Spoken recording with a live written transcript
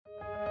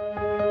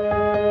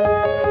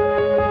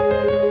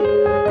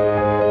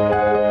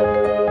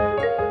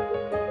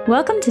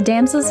Welcome to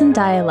Damsels in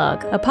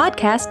Dialogue, a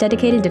podcast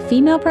dedicated to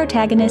female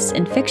protagonists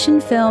in fiction,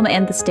 film,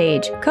 and the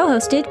stage,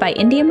 co-hosted by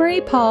India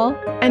Marie Paul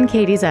and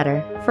Katie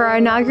Zetter. For our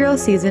inaugural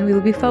season, we will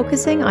be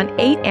focusing on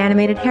 8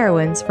 animated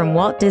heroines from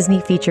Walt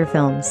Disney feature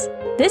films.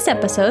 This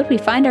episode, we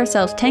find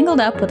ourselves tangled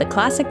up with a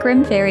classic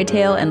Grimm fairy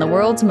tale and the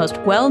world's most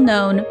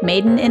well-known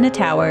maiden in a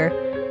tower,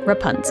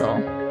 Rapunzel.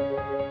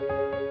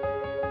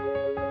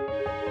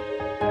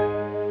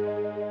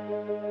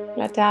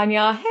 Let down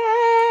your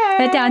hair.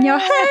 Let down your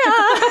hair.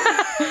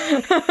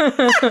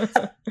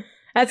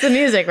 That's the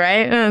music,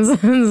 right?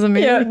 That's the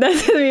music. Yeah,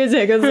 that's the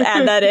music. Let's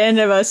add that in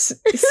of us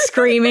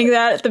screaming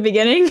that at the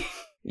beginning.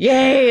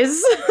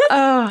 Yes.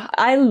 Oh,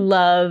 I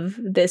love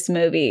this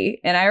movie.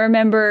 And I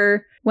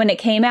remember when it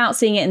came out,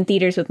 seeing it in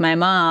theaters with my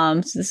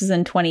mom. So this is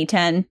in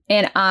 2010.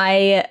 And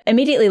I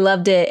immediately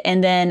loved it.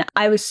 And then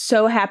I was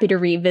so happy to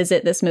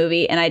revisit this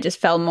movie. And I just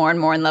fell more and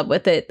more in love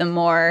with it the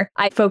more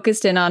I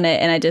focused in on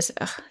it. And I just...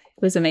 it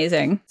was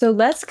amazing. So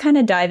let's kind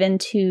of dive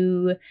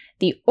into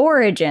the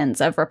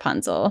origins of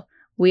Rapunzel.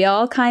 We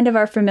all kind of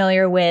are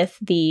familiar with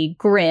the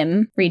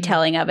Grimm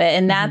retelling of it,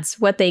 and that's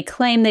what they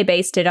claim they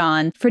based it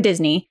on for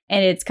Disney.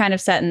 And it's kind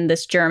of set in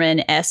this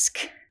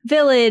German-esque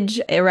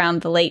village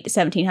around the late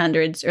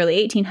 1700s,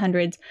 early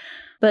 1800s.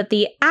 But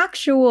the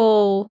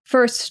actual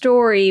first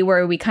story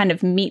where we kind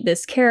of meet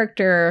this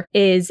character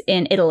is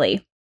in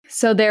Italy.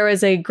 So there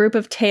was a group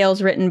of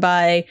tales written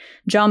by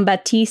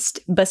Jean-Baptiste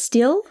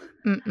Bastille.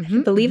 I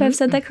believe I've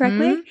said that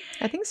correctly.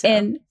 I think so.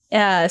 In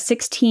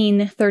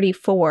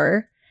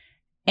 1634.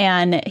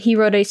 And he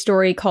wrote a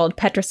story called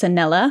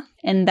Petronella,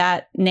 and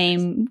that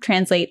name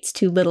translates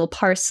to little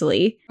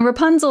parsley.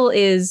 Rapunzel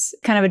is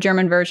kind of a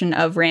German version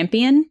of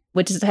rampion,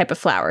 which is a type of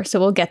flower. So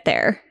we'll get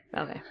there.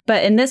 Okay.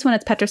 But in this one,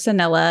 it's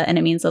Petronella, and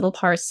it means little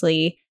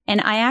parsley. And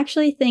I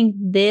actually think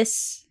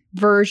this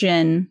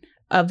version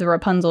of the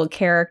Rapunzel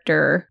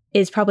character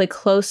is probably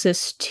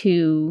closest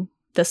to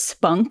the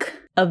Spunk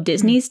of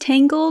Disney's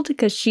Tangled,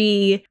 because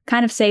she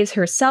kind of saves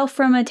herself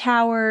from a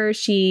tower.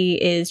 She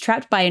is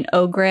trapped by an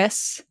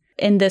ogress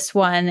in this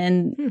one,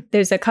 and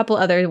there's a couple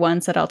other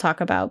ones that I'll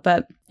talk about.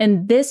 But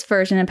in this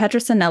version, in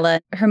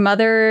Petronella, her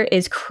mother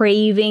is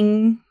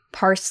craving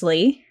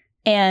parsley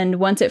and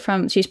wants it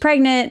from, she's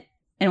pregnant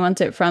and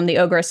wants it from the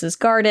ogress's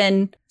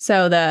garden.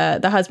 So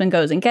the husband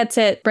goes and gets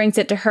it, brings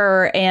it to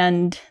her,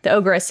 and the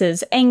ogress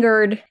is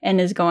angered and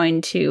is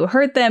going to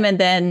hurt them, and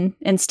then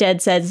instead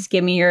says,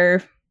 "Give me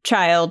your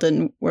child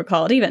and we'll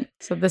call it even."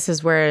 So this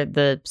is where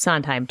the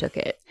Sondheim took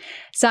it.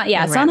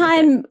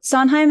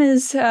 Sondheim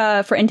is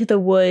for Into the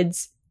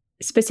Woods,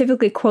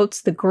 specifically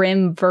quotes the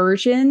Grimm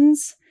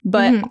versions,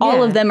 but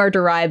all of them are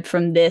derived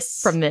from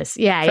this. This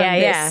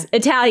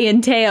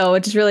Italian tale,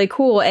 which is really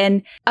cool.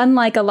 And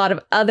unlike a lot of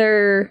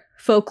other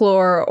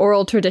folklore,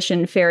 oral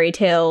tradition fairy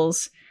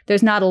tales,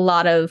 there's not a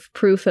lot of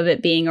proof of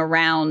it being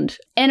around.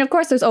 And of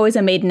course, there's always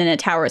a maiden in a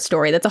tower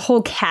story. That's a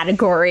whole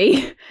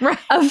category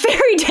of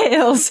fairy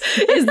tales,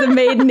 is the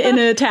maiden in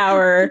a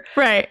tower.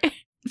 Right.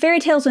 Fairy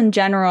tales in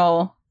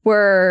general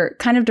were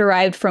kind of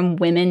derived from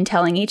women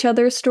telling each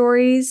other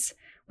stories,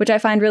 which I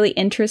find really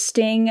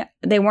interesting.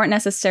 They weren't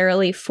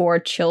necessarily for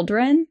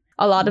children.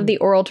 A lot of the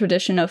oral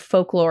tradition of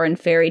folklore and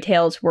fairy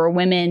tales were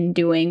women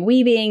doing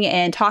weaving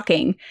and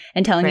talking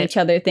and telling each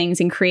other things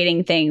and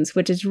creating things,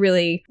 which is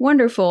really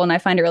wonderful. And I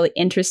find it really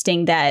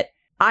interesting that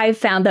I've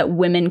found that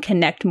women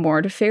connect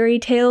more to fairy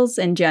tales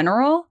in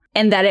general,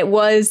 and that it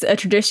was a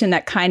tradition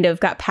that kind of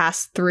got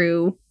passed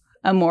through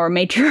a more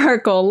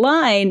matriarchal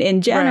line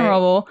in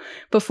general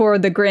before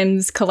the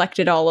Grimms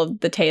collected all of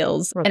the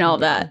tales and all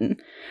that.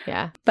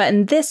 But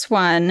in this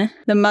one,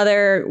 the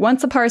mother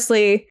wants the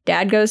parsley,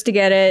 dad goes to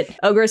get it,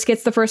 ogress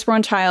gets the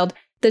firstborn child.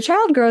 The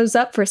child grows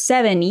up for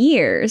 7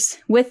 years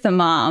with the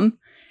mom,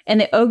 and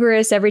the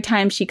ogress, every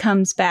time she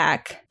comes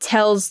back,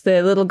 tells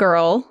the little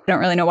girl, I don't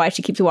really know why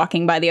she keeps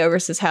walking by the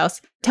ogress's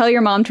house, tell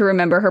your mom to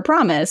remember her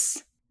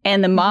promise.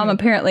 And the mom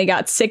apparently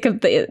got sick of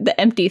the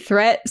empty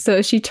threat,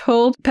 so she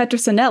told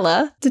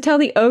Petronella to tell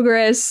the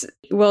ogress,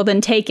 well,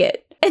 then take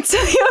it. And so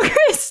the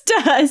ogress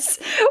does.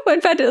 When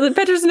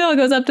Petronella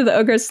goes up to the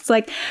ogress, it's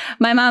like,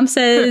 my mom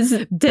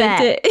says...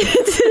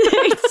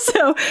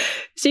 So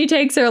she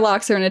takes her,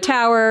 locks her in a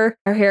tower.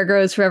 Her hair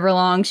grows forever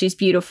long. She's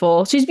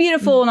beautiful. She's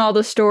beautiful in all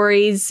the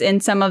stories. In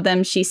some of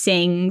them, she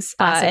sings.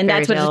 And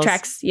that's what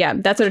attracts... Yeah,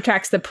 that's what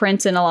attracts the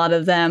prince in a lot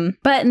of them.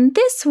 But in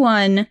this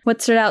one,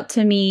 what stood out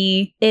to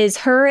me is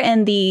her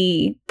and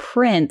the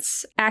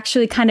prince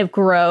actually kind of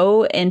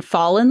grow and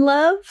fall in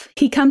love.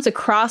 He comes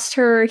across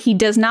her. He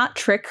does not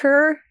trick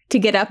her to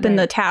get up in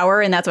the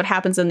tower, and that's what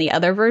happens in the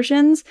other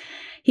versions.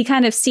 He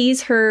kind of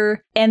sees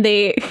her, and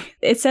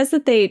it says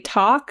that they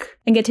talk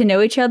and get to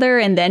know each other,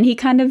 and then he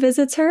kind of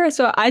visits her.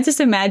 So I just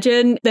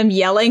imagine them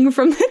yelling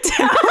from the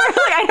tower.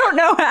 I don't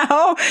know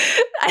how.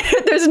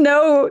 There's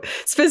no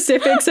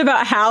specifics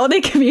about how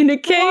they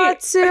communicate.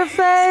 What's your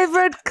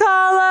favorite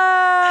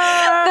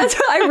color? That's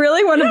what I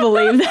really want to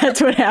believe. That's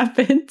what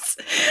happens.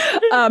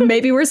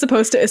 Maybe we're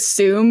supposed to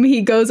assume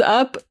he goes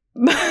up.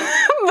 But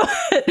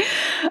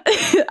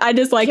I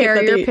just like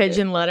carrier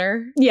pigeon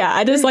letter. Yeah,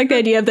 I just like the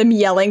idea of them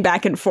yelling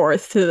back and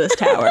forth to this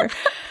tower.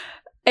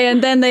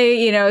 And then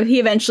he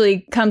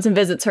eventually comes and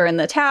visits her in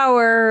the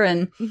tower,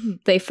 and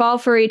they fall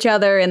for each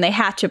other, and they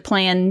hatch a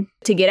plan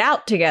to get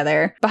out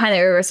together behind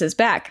the Ogress's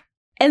back.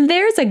 And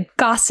there's a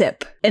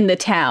gossip in the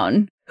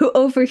town who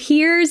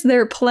overhears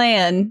their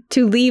plan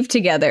to leave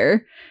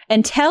together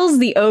and tells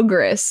the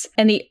Ogress.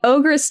 And the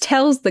Ogress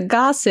tells the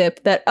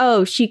gossip that,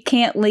 she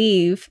can't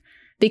leave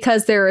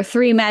because there are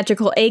 3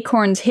 magical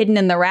acorns hidden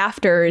in the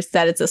rafters,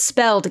 that it's a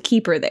spell to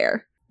keep her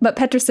there. But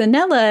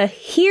Petronella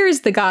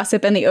hears the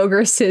gossip and the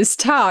Ogress's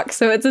talk.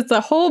 So it's a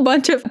whole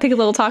bunch of pick a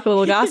little, talk a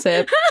little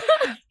gossip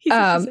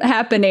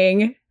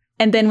happening.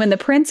 And then when the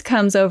prince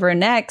comes over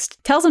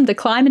next, tells them to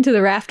climb into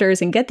the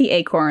rafters and get the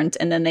acorns,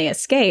 and then they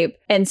escape.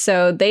 And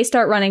so they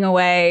start running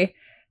away.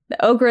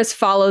 The Ogress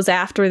follows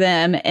after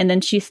them, and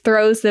then she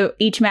throws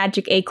each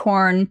magic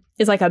acorn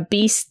is like a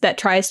beast that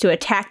tries to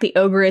attack the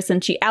Ogress,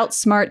 and she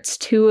outsmarts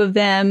 2 of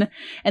them.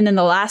 And then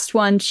the last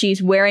one,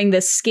 she's wearing the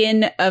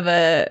skin of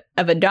a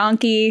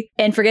donkey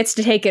and forgets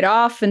to take it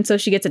off, and so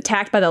she gets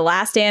attacked by the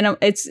last animal.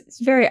 It's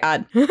very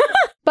odd.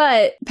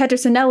 But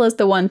Petronella is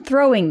the one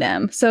throwing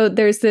them. So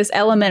there's this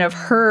element of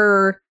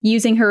her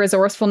using her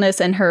resourcefulness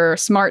and her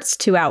smarts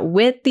to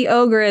outwit the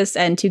Ogress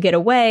and to get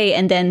away.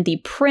 And then the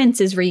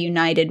prince is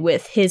reunited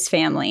with his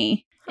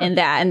family in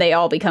that, and they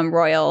all become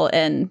royal,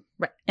 and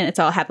it's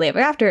all happily ever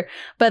after.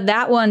 But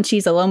that one,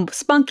 she's a little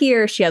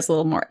spunkier. She has a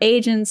little more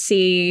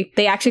agency.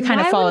 They actually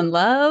kind of fall in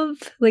love.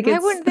 Why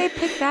wouldn't they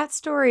pick that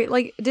story?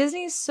 Like,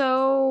 Disney's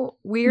so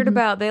weird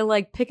about, they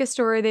pick a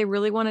story they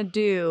really want to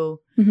do,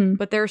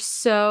 but they're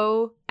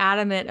so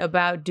adamant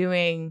about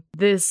doing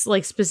this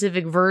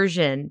specific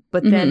version,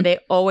 but then they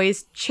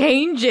always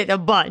change it a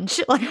bunch.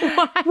 Why?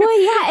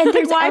 Well, yeah,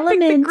 and why pick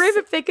the Grim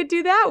if they could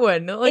do that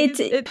one?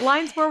 It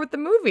lines more with the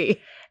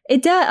movie.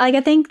 It does.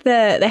 I think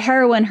the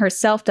heroine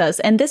herself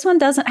does. And this one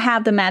doesn't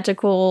have the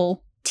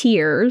magical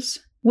tears,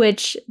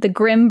 which the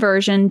Grimm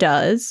version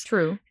does.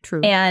 True.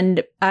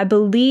 And I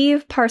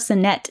believe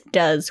Parcenet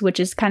does, which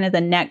is kind of the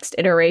next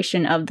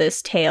iteration of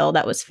this tale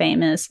that was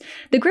famous.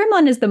 The Grimm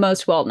one is the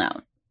most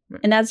well-known.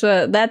 And that's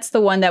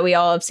the one that we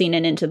all have seen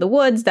in Into the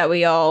Woods, that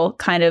we all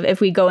kind of,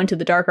 if we go into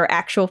the darker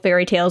actual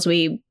fairy tales,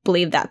 we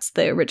believe that's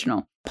the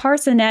original.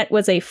 Parcenet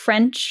was a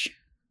French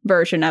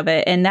version of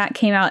it, and that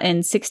came out in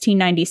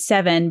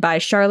 1697 by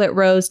Charlotte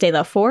Rose de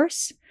la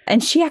Force.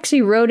 And she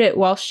actually wrote it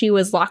while she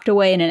was locked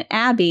away in an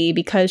abbey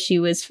because she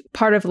was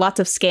part of lots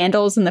of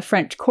scandals in the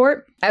French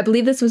court. I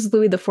believe this was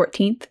Louis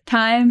XIV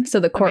time, so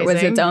the court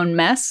was its own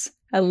mess.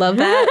 I love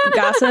that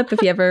gossip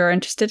if you ever are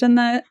interested in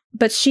that.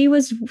 But she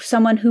was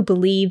someone who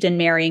believed in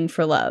marrying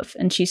for love.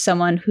 And she's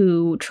someone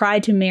who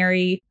tried to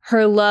marry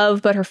her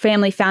love, but her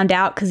family found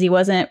out because he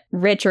wasn't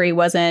rich or he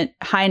wasn't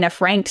high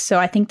enough ranked. So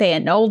I think they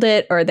annulled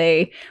it or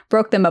they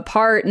broke them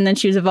apart. And then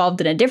she was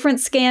involved in a different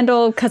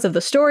scandal because of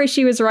the story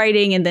she was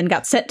writing, and then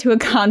got sent to a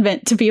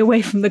convent to be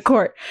away from the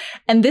court.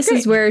 And this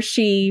is where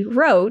she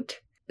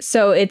wrote.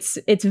 So it's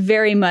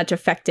very much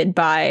affected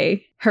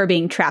by her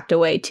being trapped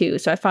away too.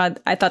 So I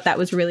thought that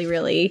was really,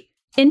 really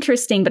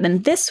interesting. But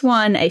in this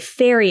one, a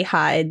fairy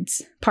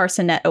hides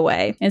Parcenet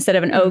away instead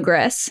of an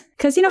ogress.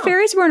 Because,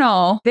 fairies weren't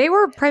all... They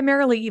were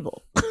primarily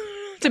evil.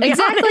 To be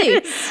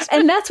honest.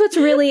 And that's what's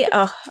really...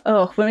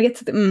 when we get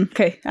to the...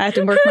 okay, I have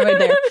to work my way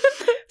there.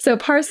 So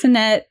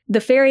Parcenet,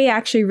 the fairy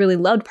actually really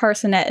loved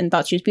Parcenet and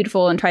thought she was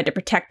beautiful and tried to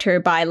protect her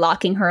by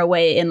locking her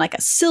away in a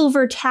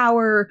silver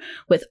tower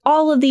with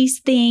all of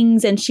these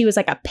things. And she was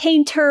a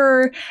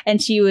painter,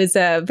 and she was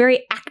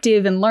very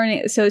active in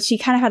learning. So she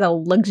kind of had a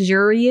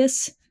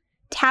luxurious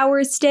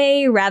tower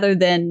stay rather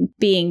than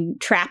being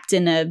trapped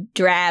in a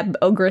drab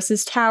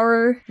ogress's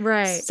tower.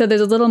 Right. So there's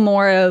a little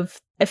more of...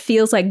 it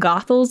feels like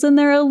Gothel's in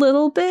there a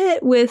little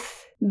bit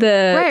with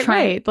the...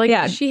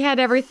 right. She had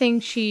everything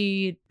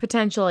she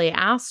potentially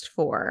asked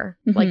for.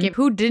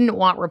 Who didn't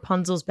want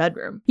Rapunzel's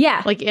bedroom?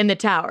 Yeah. In the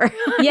tower.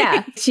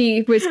 Yeah.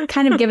 She was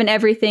kind of given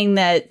everything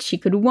that she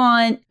could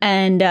want.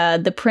 And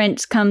the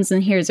prince comes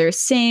and hears her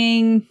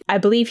sing. I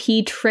believe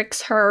he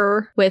tricks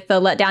her with the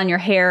let down your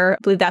hair. I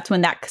believe that's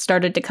when that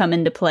started to come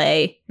into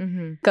play.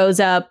 Goes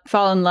up,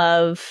 fall in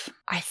love.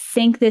 I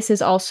think this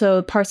is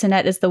also,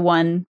 Parcenet is the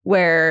one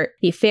where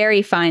the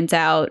fairy finds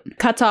out,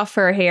 cuts off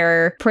her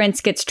hair,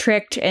 prince gets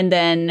tricked, and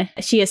then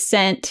she has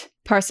sent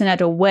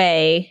Parcenet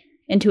away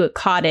into a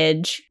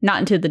cottage, not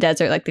into the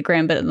desert like the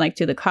Grimm, but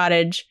to the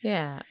cottage.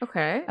 Yeah,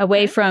 okay.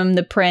 Away from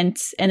the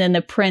prince, and then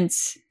the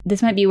prince,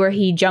 this might be where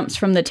he jumps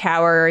from the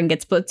tower and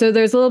gets split. So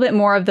there's a little bit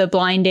more of the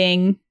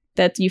blinding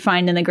that you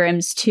find in the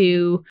Grimms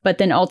too, but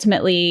then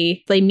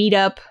ultimately they meet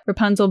up.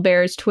 Rapunzel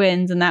bears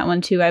twins in that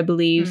one too, I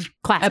believe.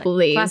 Classic. I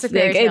believe. Classic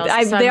fairy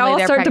tales. They all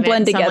start to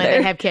blend together.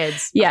 They have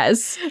kids.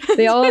 Yes.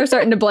 They all are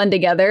starting to blend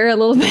together a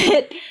little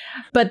bit.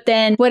 But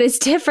then what is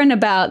different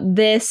about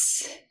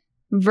this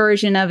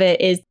version of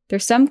it is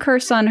there's some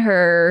curse on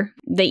her.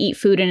 They eat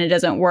food and it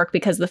doesn't work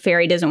because the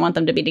fairy doesn't want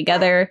them to be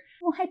together.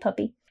 Oh, hi,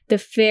 puppy. The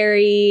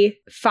fairy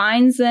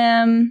finds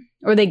them,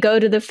 or they go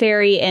to the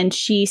fairy and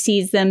she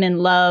sees them in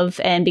love.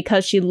 And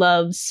because she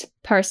loves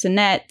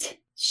Parcenet,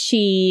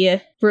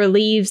 she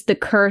relieves the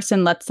curse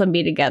and lets them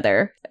be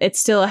together. It's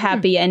still a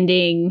happy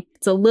ending.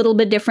 It's a little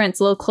bit different.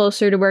 It's a little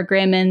closer to where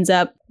Grimm ends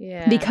up.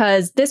 Yeah.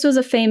 Because this was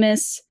a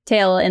famous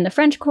tale in the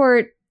French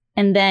court.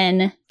 And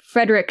then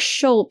Frederick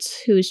Schultz,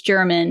 who's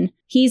German,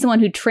 he's the one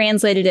who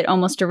translated it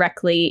almost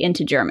directly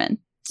into German.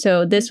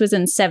 So this was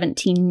in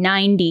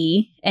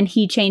 1790, and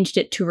he changed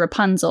it to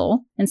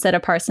Rapunzel instead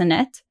of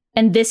Parsinet.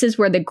 And this is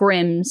where the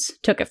Grimms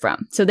took it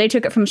from. So they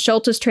took it from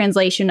Schultz's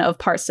translation of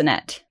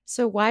Parsinet.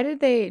 So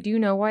do you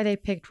know why they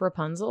picked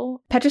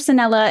Rapunzel?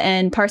 Petronella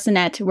and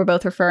Parsinet were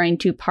both referring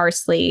to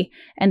parsley.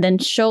 And then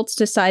Schultz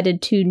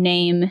decided to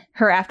name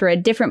her after a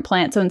different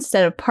plant. So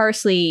instead of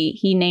parsley,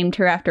 he named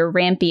her after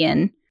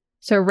rampion.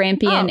 So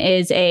rampion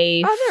is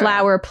a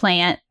flower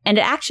plant, and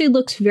it actually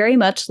looks very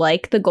much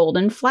like the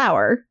golden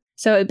flower.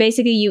 So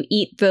basically you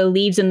eat the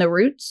leaves and the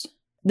roots.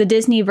 The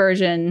Disney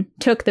version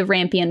took the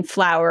rampion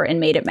flower and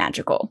made it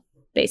magical,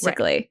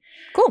 basically. Right.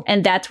 Cool.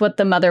 And that's what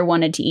the mother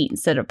wanted to eat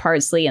instead of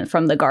parsley and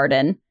from the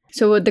garden.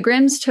 So the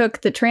Grimms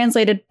took the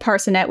translated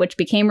Parsinet, which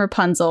became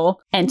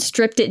Rapunzel, and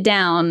stripped it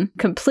down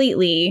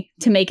completely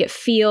to make it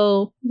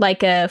feel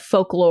like a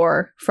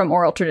folklore from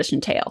oral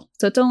tradition tale.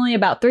 So it's only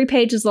about 3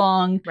 pages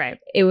long. Right.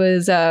 It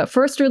was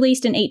first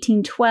released in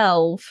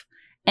 1812.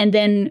 And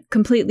then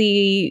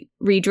completely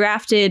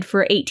redrafted for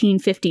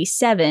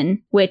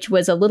 1857, which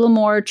was a little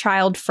more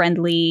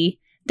child-friendly.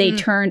 They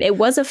it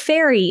was a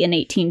fairy in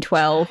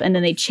 1812, and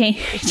then they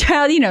changed,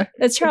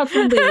 it's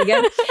child-friendly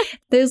again.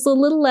 There's a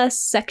little less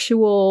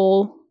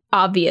sexual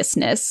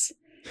obviousness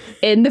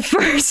in the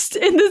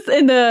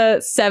in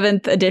the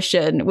 7th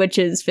edition, which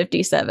is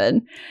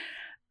 57.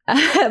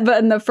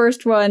 But in the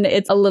first one,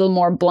 it's a little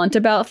more blunt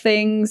about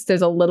things.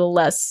 There's a little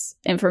less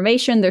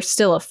information. There's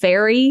still a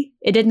fairy.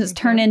 It didn't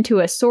turn into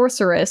a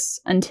sorceress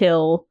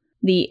until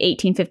the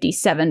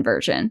 1857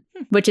 version,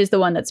 which is the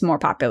one that's more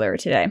popular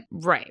today.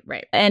 Right.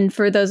 And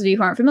for those of you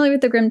who aren't familiar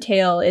with the Grimm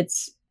tale,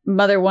 it's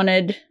mother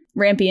wanted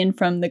Rampion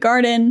from the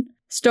garden,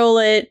 stole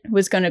it,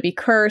 was going to be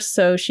cursed,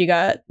 so she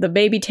got the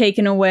baby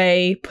taken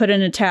away, put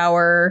in a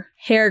tower,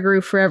 hair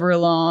grew forever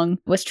long,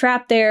 was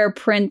trapped there.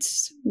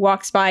 Prince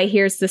walks by,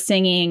 hears the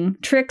singing,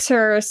 tricks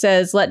her,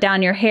 says, let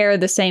down your hair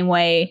the same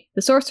way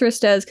the sorceress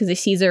does because he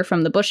sees her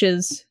from the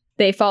bushes.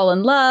 They fall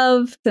in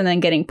love and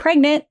then getting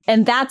pregnant,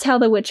 and that's how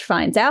the witch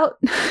finds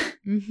out.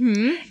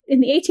 Mm-hmm.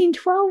 In the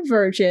 1812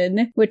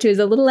 version, which is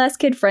a little less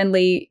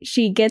kid-friendly,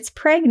 she gets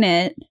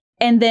pregnant.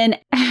 And then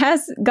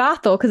as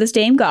Gothel, because it's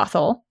Dame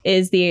Gothel,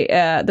 is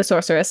the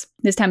sorceress.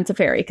 This time it's a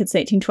fairy, because it's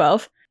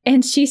 1812.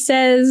 And she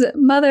says,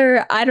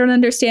 Mother, I don't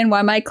understand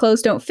why my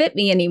clothes don't fit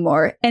me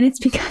anymore. And it's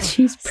because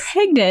she's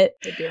pregnant.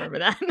 I do remember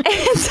that.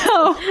 And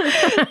so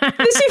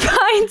she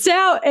finds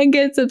out and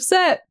gets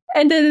upset.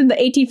 And then in the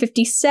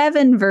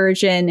 1857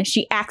 version,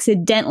 she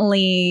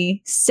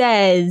accidentally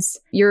says,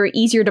 you're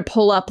easier to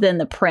pull up than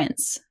the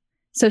prince.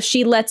 So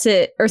she lets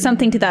it, or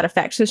something to that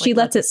effect. So she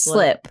lets it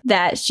slip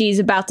that she's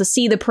about to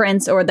see the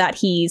prince or that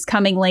he's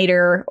coming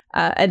later,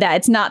 that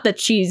it's not that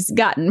she's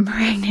gotten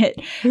pregnant.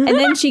 And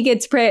then she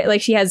gets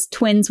she has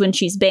twins when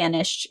she's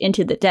banished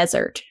into the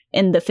desert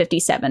in the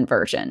 57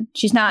 version.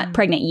 She's not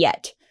pregnant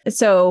yet.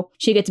 So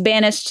she gets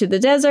banished to the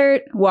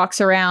desert,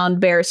 walks around,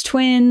 bears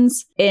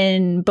twins.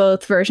 In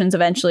both versions,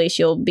 eventually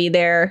she'll be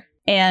there.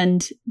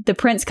 And the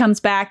prince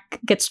comes back,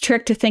 gets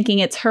tricked to thinking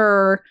it's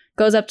her,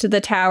 goes up to the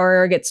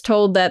tower, gets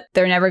told that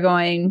they're never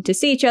going to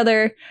see each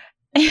other,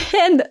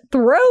 and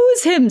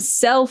throws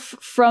himself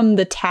from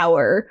the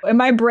tower. In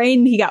my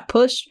brain, he got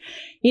pushed.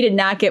 He did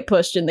not get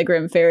pushed in the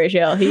Grimm fairy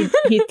tale. He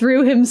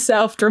threw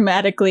himself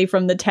dramatically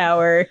from the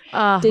tower.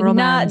 Did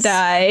romance. not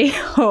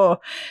die.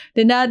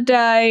 Did not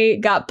die.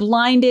 Got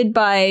blinded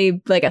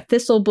by like a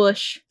thistle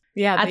bush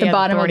at the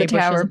bottom of the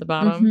tower. At the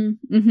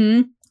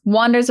bottom.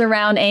 Wanders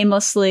around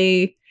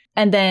aimlessly.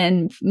 And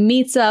then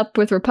meets up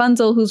with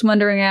Rapunzel, who's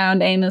wandering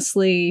around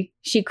aimlessly.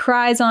 She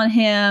cries on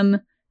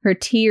him. Her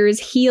tears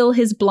heal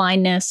his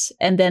blindness.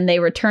 And then they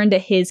return to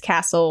his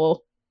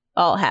castle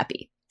all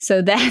happy.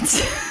 So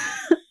that's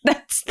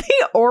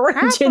the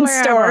origin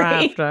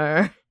story.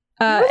 I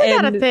really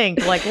gotta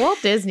think, like,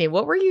 Walt Disney,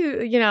 what were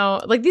you,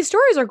 like, these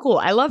stories are cool.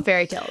 I love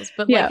fairy tales.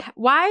 But, like,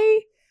 why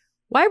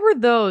were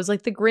those,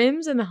 like, the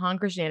Grimms and the Hans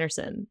Christian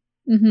Andersen?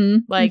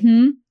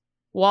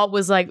 Walt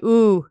was like,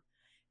 ooh,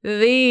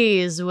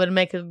 these would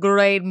make a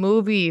great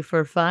movie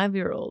for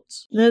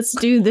 5-year-olds. Let's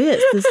do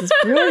this. This is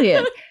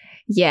brilliant.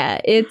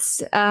 Yeah,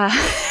 it's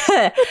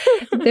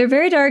they're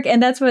very dark,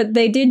 and that's what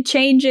they did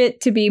change it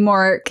to be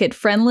more kid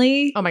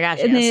friendly. Oh my gosh,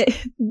 in the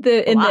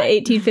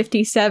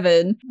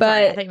 1857. But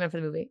sorry, I think you meant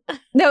for the movie.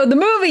 No, the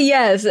movie,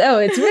 yes. Oh,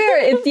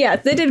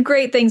 they did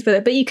great things with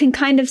it, but you can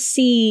kind of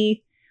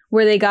see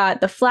where they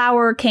got the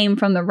flower came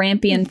from the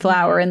rampion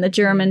flower in the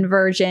German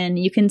version.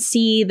 You can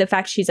see the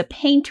fact she's a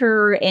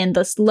painter and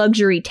this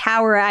luxury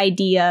tower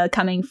idea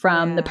coming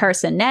from the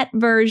Parsinet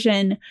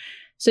version.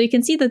 So you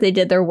can see that they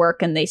did their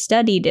work and they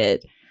studied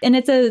it. And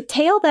it's a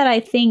tale that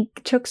I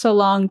think took so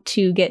long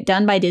to get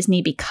done by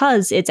Disney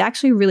because it's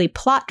actually really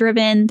plot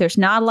driven. There's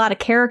not a lot of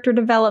character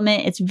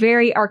development. It's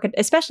very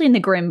especially in the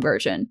Grimm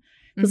version.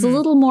 There's a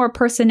little more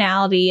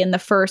personality in the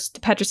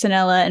first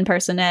Petronella and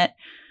Personette.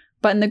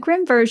 But in the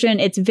Grimm version,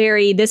 it's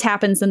very, this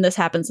happens and this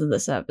happens and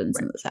this happens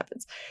and this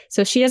happens.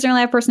 So she doesn't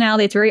really have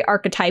personality. It's very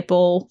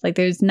archetypal. Like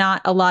there's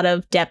not a lot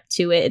of depth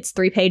to it. It's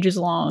 3 pages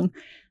long.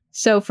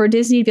 So for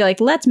Disney to be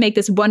like, let's make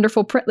this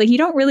wonderful, like you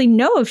don't really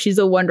know if she's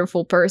a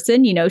wonderful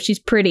person. You know, she's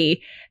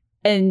pretty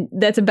and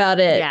that's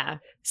about it. Yeah.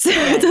 So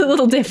it's a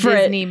little different.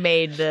 Disney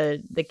made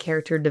the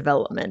character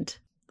development,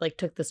 like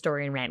took the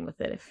story and ran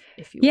with it,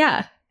 if you will.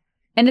 Yeah.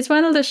 And it's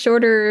one of the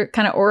shorter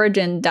kind of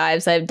origin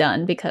dives I've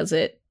done because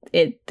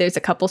there's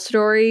a couple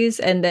stories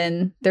and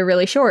then they're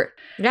really short.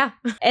 Yeah.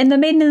 And the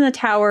Maiden in the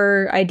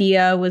Tower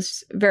idea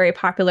was very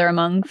popular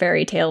among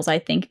fairy tales, I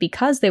think,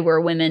 because they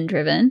were women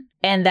driven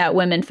and that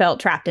women felt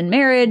trapped in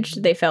marriage.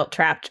 They felt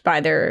trapped by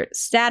their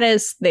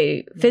status.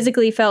 They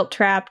physically felt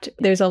trapped.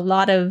 There's a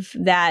lot of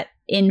that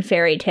in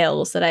fairy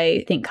tales that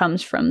I think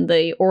comes from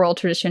the oral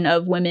tradition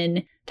of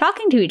women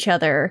talking to each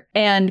other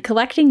and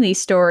collecting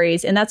these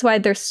stories. And that's why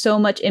there's so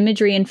much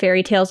imagery in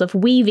fairy tales of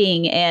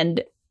weaving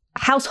and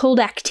household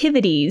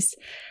activities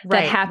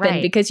that happen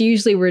because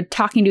usually we're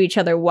talking to each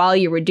other while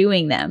you were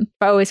doing them.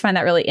 I always find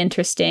that really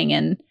interesting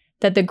and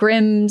that the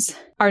Grimms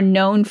are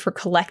known for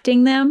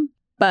collecting them,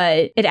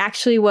 but it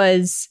actually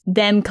was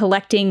them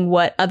collecting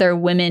what other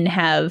women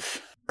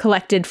have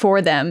collected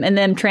for them and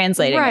them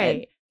translating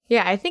it.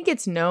 Yeah, I think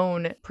it's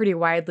known pretty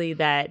widely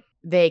that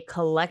they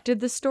collected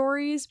the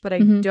stories, but I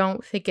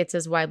don't think it's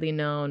as widely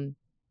known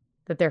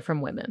that they're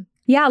from women.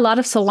 Yeah, a lot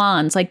of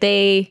salons.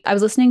 I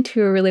was listening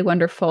to a really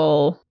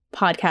wonderful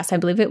podcast. I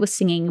believe it was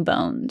Singing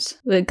Bones.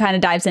 It kind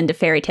of dives into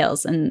fairy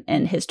tales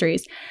and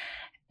histories.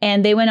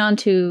 And they went on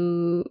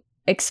to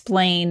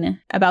explain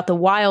about the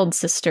Wilde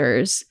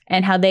sisters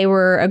and how they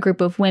were a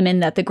group of women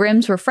that the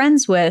Grimms were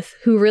friends with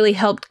who really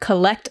helped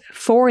collect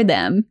for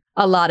them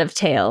a lot of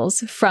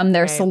tales from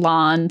their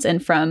salons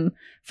and from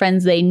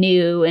friends they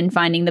knew and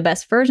finding the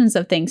best versions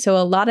of things. So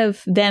a lot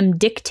of them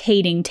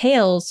dictating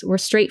tales were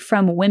straight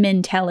from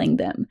women telling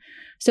them.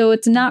 So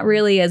it's not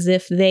really as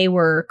if they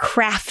were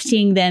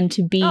crafting them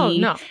to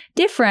be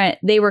different.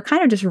 They were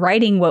kind of just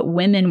writing what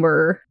women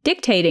were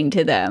dictating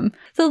to them.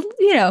 So,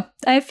 you know,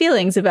 I have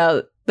feelings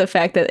about the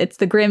fact that it's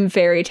the Grimm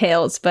fairy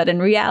tales, but in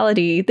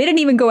reality, they didn't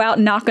even go out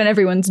and knock on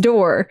everyone's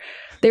door.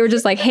 They were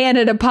just like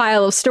handed a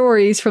pile of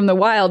stories from the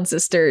Wilde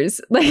sisters,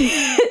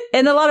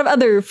 and a lot of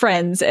other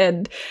friends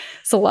and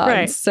salons.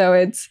 Right.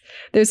 So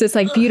there's this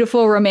like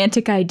beautiful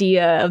romantic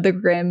idea of the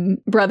Grimm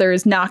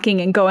brothers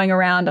knocking and going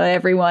around on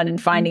everyone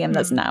and finding them.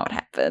 That's not what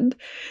happened.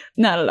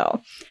 Not at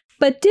all.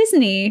 But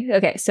Disney,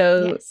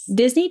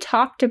 Disney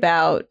talked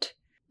about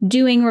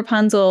doing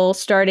Rapunzel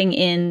starting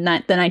in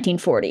the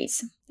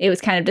 1940s. It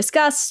was kind of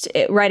discussed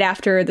right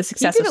after the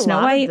success of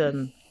Snow White.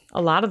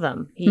 A lot of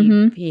them.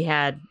 He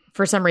had,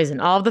 for some reason,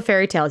 all of the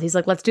fairy tales. He's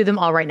like, let's do them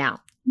all right now.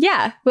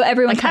 Yeah, well,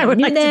 everyone kind of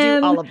knew them. To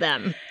do all of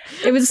them.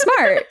 It was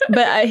smart,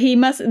 but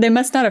they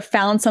must not have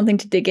found something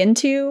to dig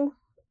into,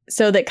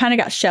 so that kind of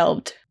got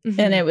shelved.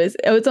 And it was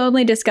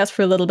only discussed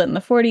for a little bit in the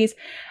 40s,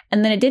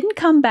 and then it didn't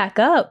come back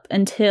up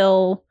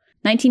until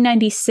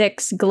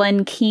 1996.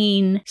 Glenn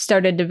Keane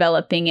started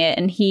developing it,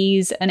 and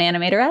he's an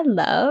animator I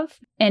love.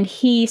 And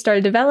he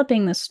started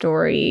developing the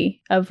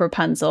story of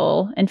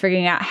Rapunzel and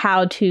figuring out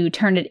how to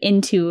turn it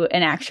into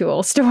an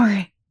actual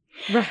story.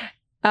 Right.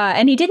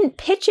 And he didn't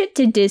pitch it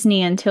to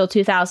Disney until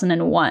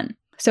 2001.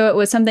 So it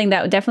was something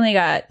that definitely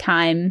got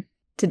time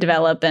to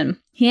develop. And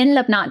he ended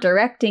up not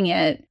directing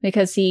it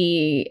because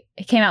he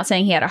came out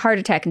saying he had a heart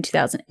attack in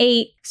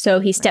 2008.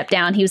 So he stepped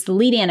down. He was the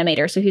lead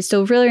animator. So he's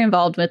still really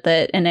involved with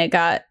it. And it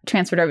got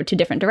transferred over to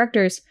different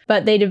directors.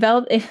 But they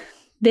developed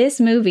this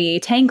movie,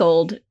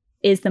 Tangled,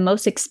 is the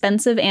most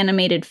expensive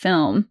animated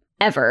film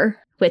ever,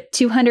 with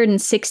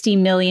 $260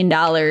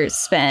 million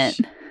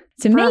spent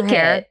to make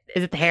it.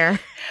 Is it the hair?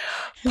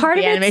 Part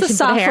of it's the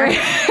software.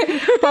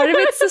 Part of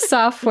it's the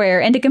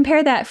software. And to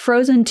compare that,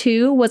 Frozen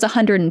 2 was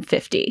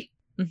 $150.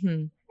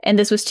 And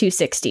this was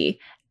 $260.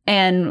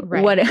 And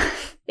what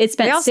it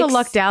spent. They also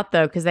lucked out,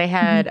 though, because they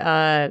had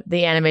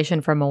the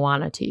animation from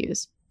Moana to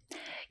use.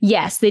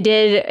 Yes, they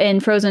did. In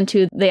Frozen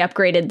 2, they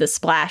upgraded the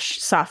Splash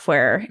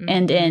software.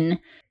 And in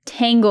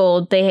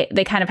Tangled, they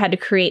kind of had to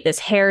create this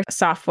hair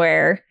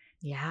software.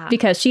 Yeah.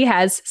 Because she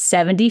has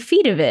 70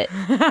 feet of it.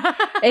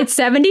 It's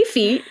 70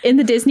 feet in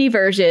the Disney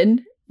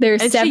version.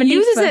 There's 70 she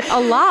uses it a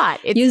lot.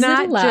 It's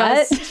not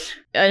just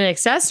an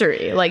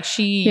accessory. Like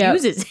she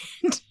uses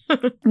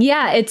it.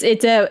 Yeah,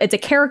 it's a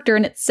character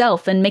in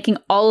itself, and making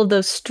all of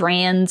those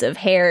strands of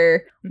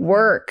hair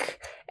work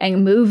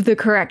and move the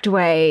correct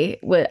way,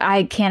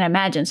 I can't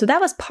imagine. So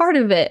that was part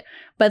of it.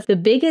 But the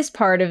biggest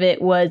part of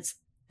it was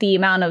the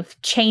amount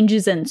of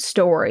changes in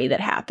story that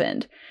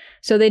happened.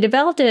 So they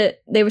developed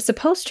it. They were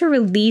supposed to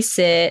release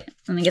it.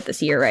 Let me get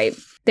this year right.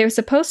 They were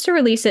supposed to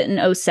release it in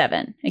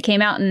 2007. It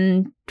came out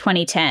in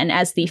 2010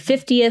 as the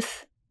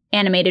 50th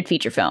animated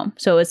feature film.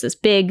 So it was this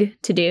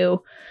big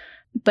to-do.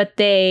 But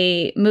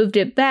they moved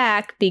it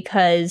back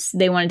because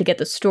they wanted to get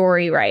the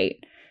story right.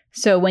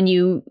 So when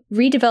you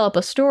redevelop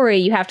a story,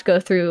 you have to go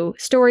through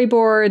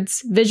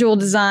storyboards, visual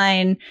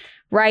design,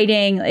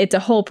 writing. It's a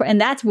whole, and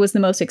that was the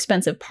most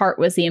expensive part,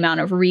 was the amount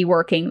of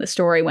reworking the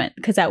story went.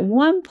 Because at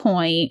one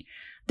point,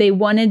 they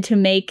wanted to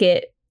make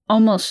it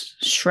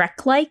almost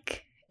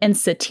Shrek-like and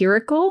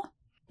satirical.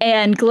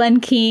 And Glenn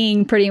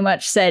Keane pretty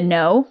much said,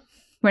 no,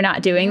 we're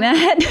not doing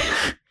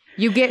that.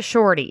 You get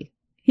Shorty.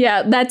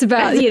 Yeah, that's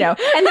about,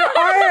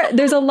 and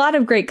there's a lot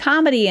of great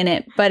comedy in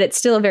it, but it's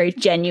still a very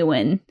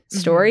genuine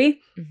story.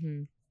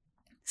 Mm-hmm.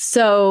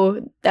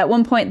 So at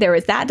one point there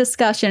was that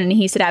discussion and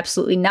he said,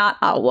 absolutely not,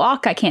 I'll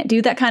walk. I can't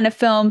do that kind of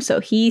film. So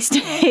he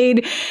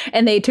stayed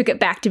and they took it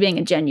back to being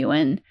a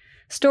genuine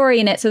story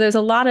in it. So there's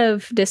a lot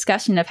of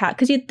discussion of how,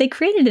 because they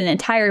created an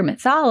entire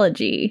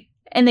mythology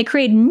and they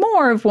created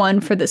more of one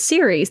for the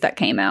series that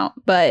came out.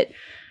 But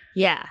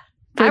yeah,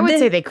 I would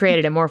say they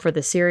created it more for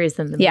the series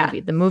than the movie.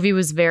 The movie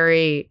was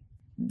very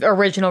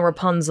original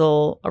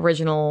Rapunzel,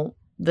 original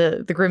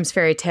the Grimm's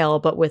fairy tale,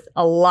 but with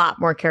a lot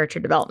more character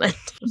development.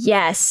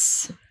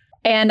 Yes.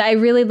 And I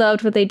really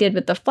loved what they did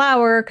with the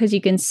flower, because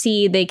you can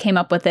see they came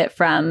up with it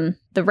from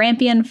the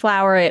Rampion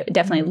flower. It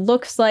definitely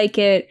looks like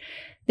it.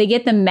 They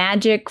get the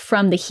magic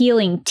from the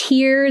healing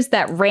tears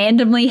that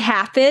randomly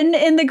happen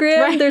in the Grimm.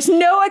 Right. There's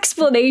no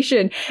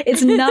explanation.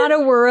 It's not a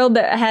world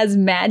that has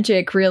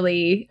magic,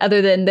 really,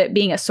 other than that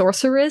being a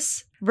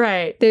sorceress.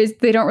 Right.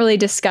 They don't really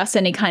discuss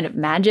any kind of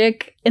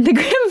magic in the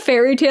Grimm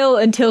fairy tale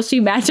until she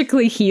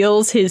magically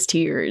heals his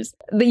tears.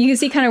 But you can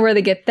see kind of where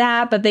they get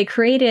that, but they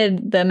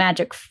created the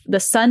magic, the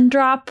sun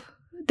drop.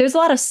 There's a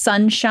lot of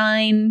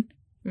sunshine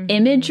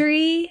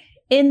imagery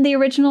in the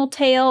original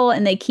tale,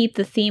 and they keep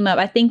the theme up.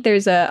 I think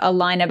there's a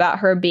line about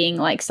her being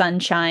like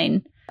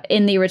sunshine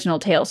in the original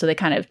tale, so they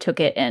kind of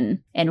took it and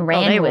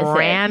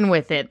ran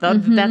with it.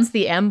 That's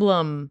the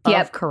emblem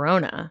of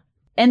Corona.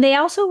 And they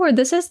also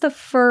this is the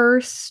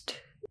first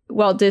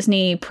Walt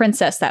Disney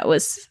princess that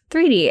was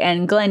 3D,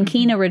 and Glenn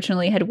Keane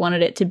originally had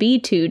wanted it to be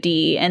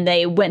 2D, and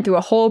they went through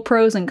a whole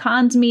pros and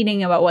cons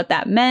meeting about what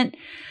that meant.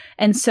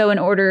 And so in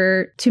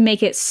order to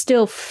make it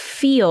still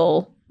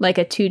feel like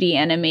a 2D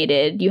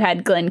animated, you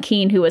had Glenn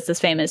Keane, who was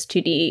this famous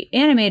 2D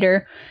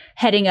animator,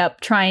 heading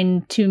up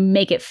trying to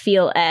make it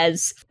feel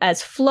as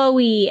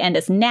flowy and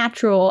as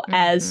natural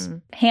as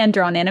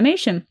hand-drawn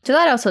animation. So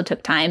that also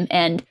took time,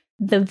 and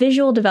the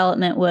visual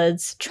development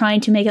was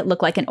trying to make it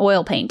look like an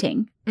oil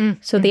painting.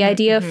 So the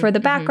idea for the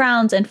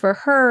backgrounds and for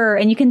her,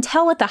 and you can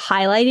tell with the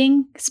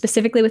highlighting,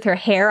 specifically with her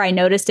hair, I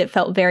noticed it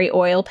felt very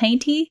oil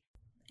painty.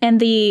 And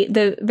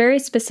the very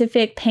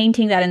specific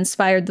painting that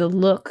inspired the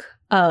look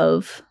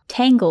of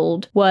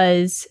Tangled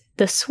was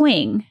the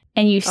swing.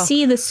 And you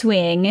see the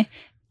swing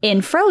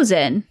in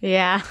Frozen.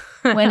 Yeah.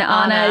 When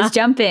Anna is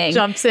jumping.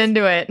 Jumps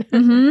into it.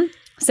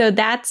 So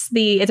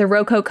it's a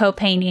Rococo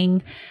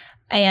painting.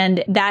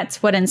 And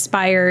that's what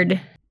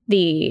inspired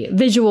the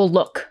visual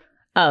look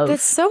of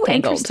That's so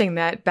Tangled. Interesting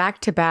that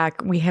back to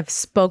back we have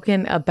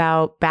spoken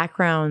about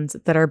backgrounds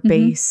that are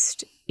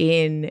based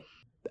in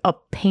a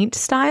paint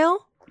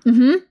style.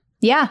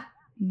 Yeah.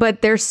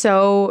 But they're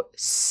so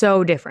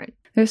different.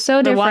 They're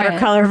so different. The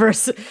watercolor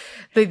versus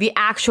the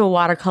actual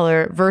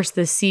watercolor versus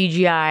the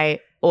CGI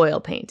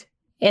oil paint.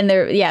 And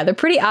they're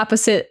pretty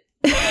opposite.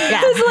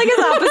 It's like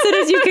as opposite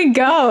as you can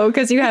go,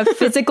 because you have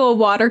physical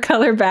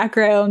watercolor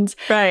backgrounds,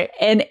 right,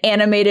 and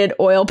animated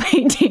oil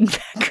painting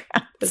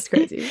backgrounds. That's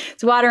crazy.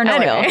 It's water and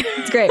oil.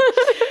 It's great.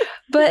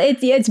 But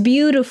it's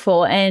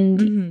beautiful,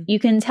 and you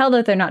can tell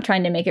that they're not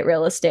trying to make it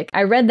realistic.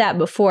 I read that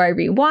before I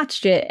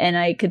rewatched it, and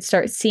I could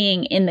start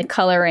seeing in the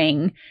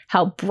coloring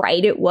how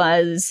bright it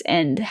was,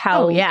 and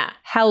how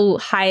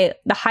high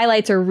the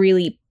highlights are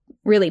really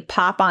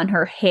pop on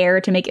her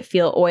hair to make it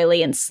feel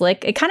oily and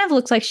slick. It kind of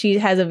looks like she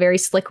has a very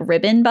slick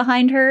ribbon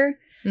behind her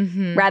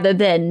rather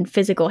than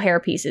physical hair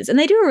pieces. And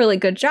they do a really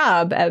good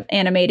job of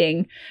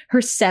animating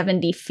her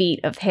 70 feet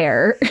of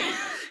hair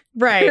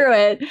through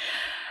it.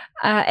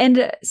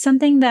 And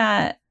something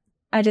that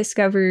I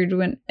discovered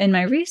in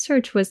my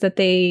research was that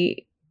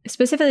they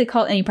specifically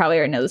called, and you probably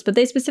already know this, but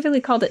they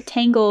specifically called it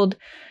Tangled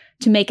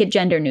to make it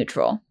gender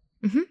neutral.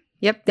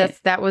 Yep,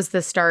 that was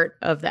the start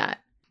of that.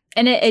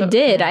 And it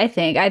did, I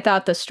think. I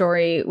thought the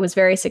story was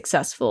very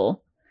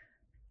successful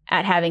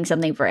at having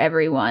something for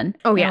everyone.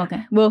 Oh, yeah.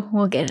 Okay.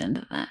 We'll get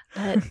into that.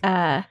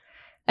 But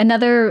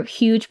another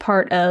huge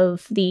part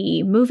of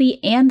the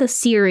movie and the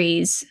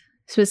series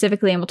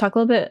specifically, and we'll talk a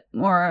little bit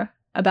more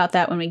about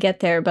that when we get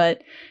there,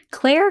 but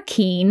Claire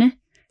Keane,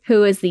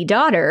 who is the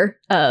daughter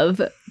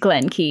of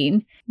Glenn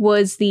Keane,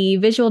 was the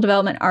visual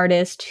development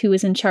artist who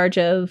was in charge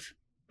of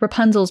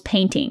Rapunzel's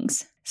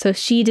paintings. So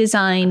she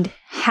designed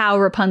how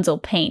Rapunzel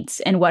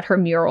paints and what her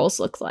murals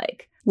look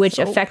like, which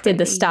affected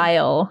the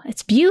style.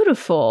 It's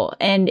beautiful,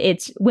 and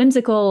it's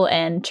whimsical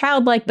and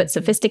childlike, but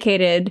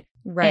sophisticated.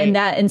 Right. And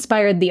that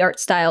inspired the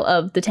art style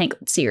of the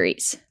Tangled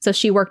series. So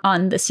she worked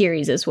on the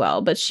series as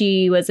well, but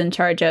she was in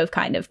charge of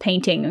kind of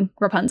painting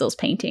Rapunzel's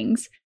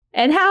paintings.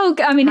 And how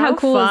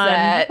cool is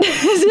that?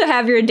 To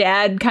have your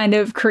dad kind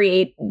of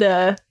create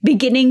the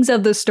beginnings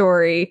of the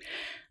story,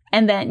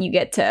 and then you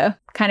get to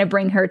kind of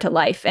bring her to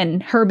life.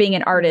 And her being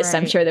an artist,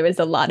 I'm sure there was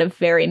a lot of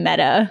very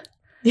meta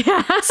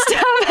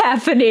stuff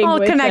happening.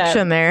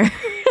 Connection there.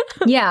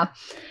 Yeah.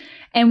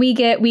 And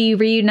we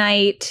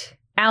reunite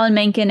Alan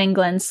Menken and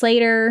Glenn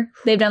Slater.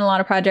 They've done a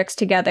lot of projects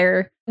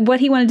together. What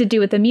he wanted to do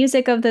with the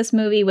music of this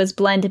movie was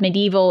blend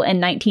medieval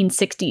and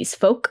 1960s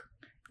folk,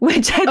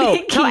 which I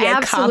think he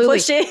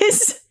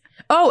accomplishes.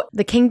 Oh,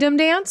 the Kingdom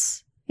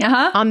Dance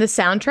on the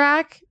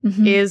soundtrack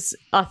is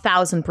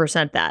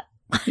 1,000% that.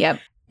 Yep.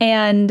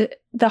 And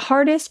the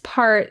hardest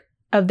part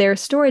of their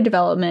story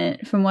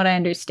development, from what I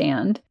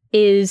understand,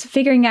 is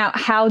figuring out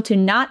how to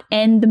not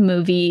end the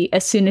movie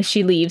as soon as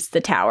she leaves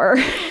the tower.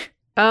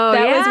 Oh,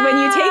 that was when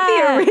you take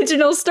the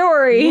original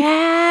story.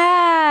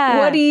 Yeah.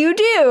 What do you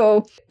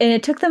do? And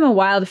it took them a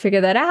while to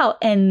figure that out.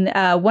 And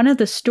one of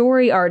the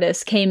story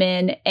artists came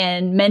in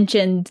and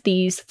mentioned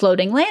these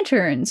floating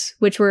lanterns,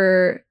 which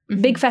were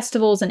big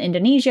festivals in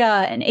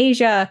Indonesia and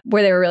Asia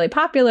where they were really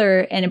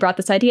popular. And it brought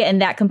this idea.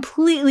 And that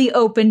completely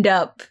opened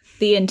up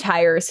the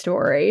entire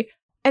story.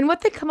 And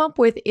what they come up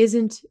with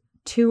isn't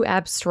too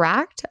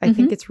abstract. I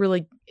think it's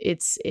really,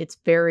 it's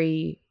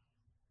very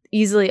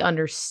easily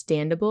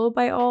understandable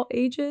by all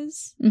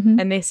ages.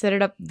 And they set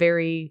it up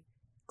very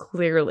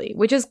clearly,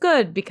 which is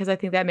good because I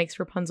think that makes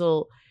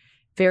Rapunzel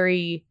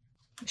she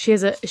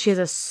has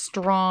a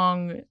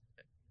strong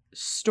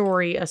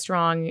story, a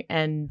strong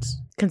and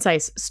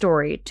concise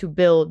story to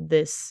build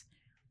this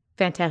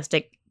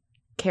fantastic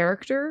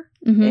character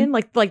in.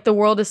 Like the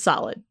world is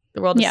solid.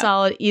 The world is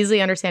solid,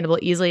 easily understandable,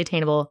 easily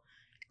attainable.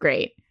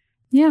 Great.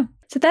 Yeah.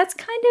 So that's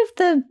kind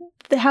of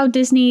the how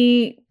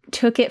Disney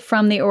took it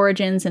from the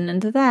origins and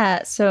into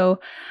that. So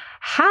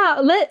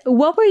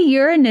what were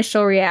your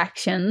initial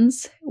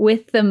reactions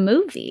with the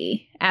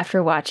movie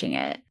after watching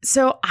it?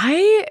 So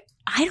I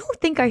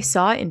don't think I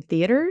saw it in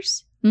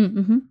theaters.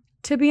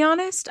 To be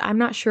honest, I'm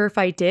not sure if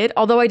I did.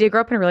 Although I did grow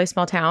up in a really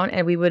small town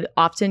and we would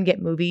often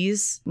get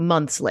movies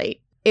months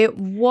late. It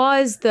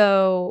was,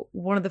 though,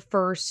 one of the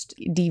first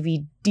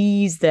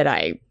DVDs that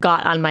I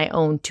got on my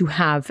own to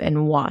have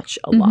and watch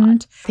a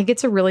lot. I think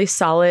it's a really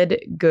solid,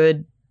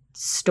 good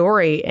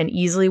story and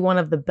easily one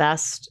of the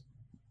best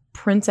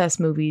princess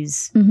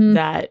movies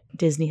that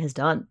Disney has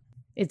done.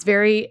 It's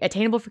very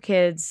attainable for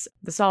kids.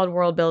 The solid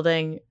world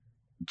building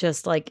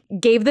just like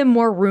gave them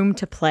more room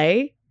to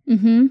play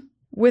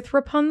with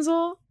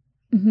Rapunzel.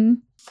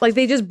 Like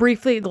they just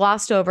briefly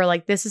glossed over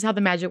like, this is how the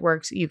magic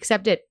works. You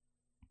accept it.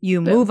 You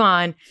move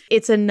on.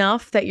 It's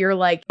enough that you're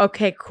like,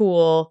 okay,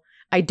 cool.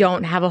 I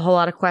don't have a whole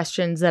lot of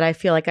questions that I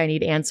feel like I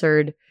need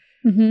answered.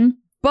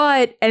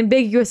 But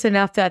ambiguous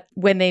enough that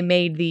when they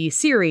made the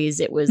series,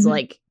 it was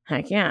like,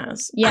 heck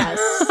yes. Yes.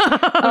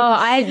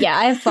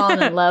 I've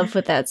fallen in love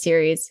with that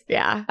series.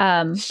 Yeah.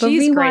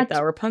 She's great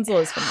though. Rapunzel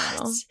is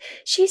phenomenal.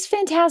 She's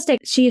fantastic.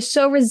 She is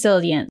so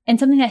resilient. And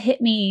something that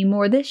hit me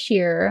more this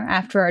year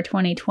after our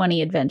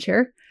 2020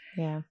 adventure.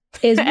 Yeah.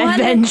 Is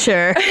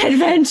adventure.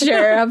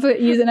 I'll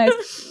use a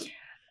nice.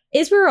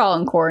 Is we were all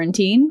in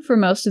quarantine for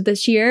most of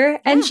this year,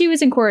 and she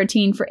was in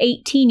quarantine for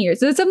 18 years.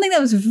 So it's something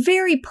that was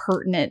very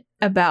pertinent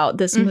about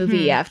this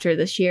movie after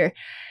this year.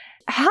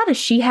 How does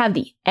she have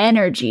the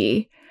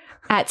energy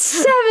at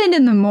 7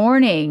 in the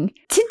morning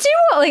to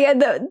do like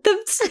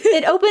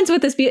it opens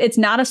with this? It's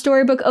not a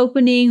storybook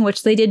opening,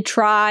 which they did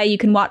try. You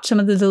can watch some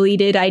of the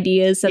deleted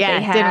ideas that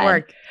they had. Didn't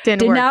work. Did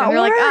not and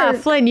they're work. like,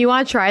 Flynn, you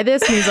want to try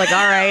this? And he's like,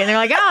 all right. And they're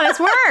like, oh, this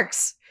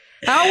works.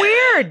 How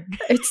weird.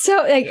 It's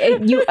so like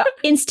you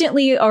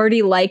instantly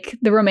already like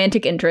the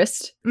romantic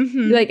interest,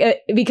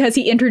 because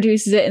he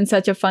introduces it in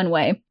such a fun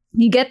way.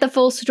 You get the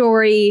full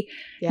story,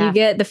 you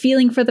get the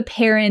feeling for the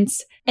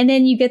parents, and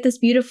then you get this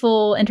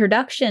beautiful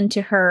introduction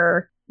to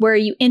her where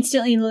you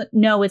instantly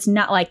know it's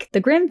not like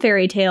the Grimm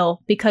fairy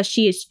tale because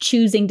she is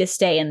choosing to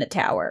stay in the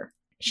tower.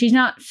 She's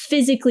not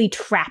physically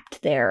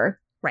trapped there.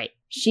 Right.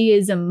 She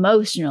is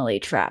emotionally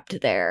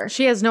trapped there.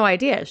 She has no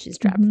idea she's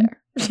trapped there.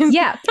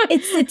 Yeah,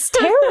 it's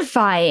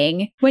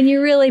terrifying when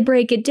you really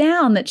break it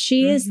down that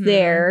she is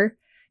there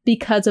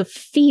because of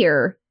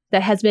fear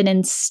that has been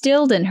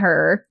instilled in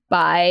her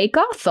by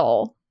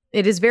Gothel.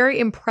 It is very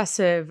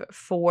impressive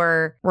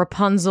for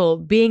Rapunzel,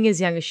 being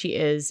as young as she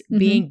is,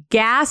 being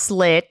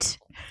gaslit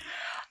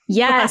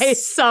by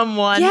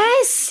someone.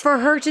 Yes. For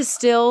her to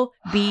still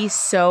be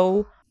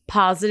so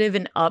positive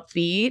and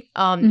upbeat.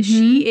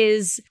 She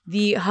is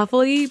the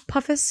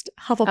Hufflepuffest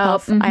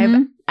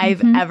Hufflepuff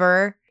I've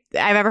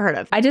ever heard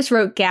of. I just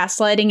wrote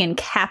gaslighting in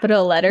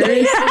capital letters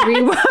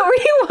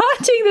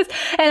rewatching this,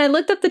 and I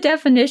looked up the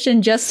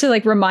definition just to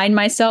like remind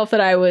myself that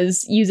I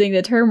was using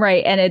the term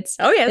right. And it's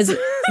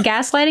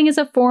gaslighting is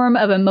a form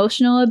of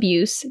emotional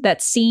abuse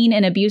that's seen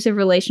in abusive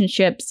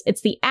relationships.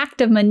 It's the act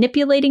of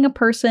manipulating a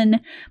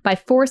person by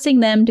forcing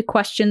them to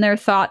question their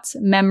thoughts,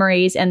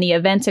 memories, and the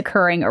events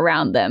occurring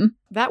around them.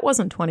 That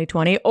wasn't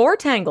 2020 or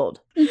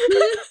Tangled.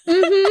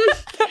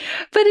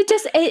 But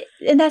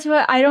and that's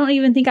what I don't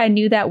even think I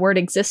knew that word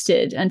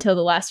existed until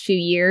the last few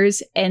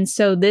years. And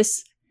so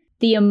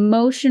the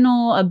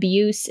emotional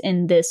abuse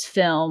in this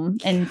film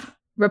and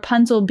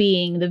Rapunzel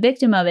being the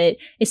victim of it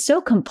is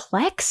so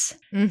complex.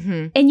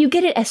 Mm-hmm. And you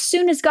get it as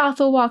soon as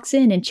Gothel walks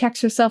in and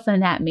checks herself in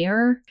that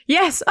mirror.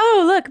 Yes.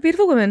 Oh, look,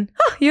 beautiful woman.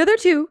 Oh, you're there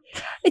too.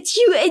 It's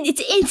you.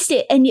 It's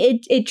instant. And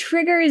it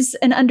triggers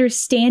an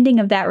understanding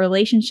of that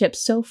relationship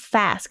so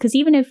fast. Because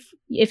even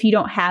if you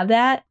don't have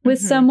that with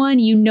someone,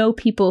 you know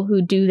people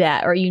who do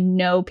that, or you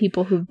know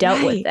people who've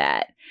dealt with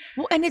that.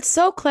 Well, and it's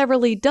so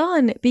cleverly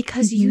done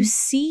because you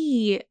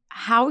see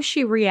how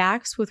she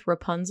reacts with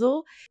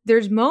Rapunzel.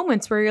 There's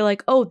moments where you're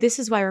like, oh, this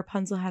is why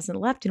Rapunzel hasn't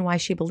left and why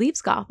she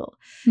believes Gothel.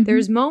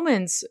 There's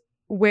moments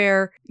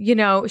where, you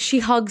know, she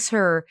hugs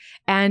her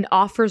and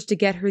offers to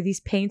get her these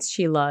paints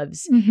she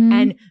loves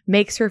and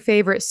makes her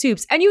favorite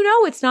soups. And you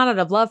know it's not out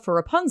of love for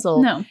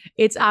Rapunzel. No.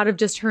 It's out of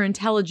just her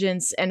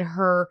intelligence and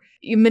her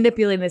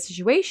manipulating the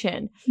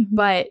situation.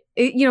 But,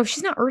 you know,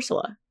 she's not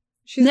Ursula.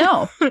 She's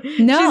no.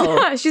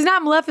 She's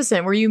not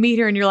Maleficent, where you meet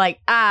her and you're like,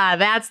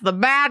 that's the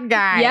bad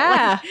guy.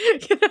 Yeah.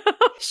 Like, you know?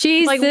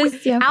 She's like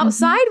this,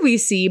 outside we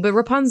see, but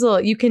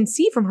Rapunzel, you can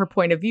see from her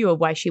point of view of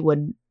why she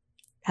wouldn't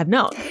have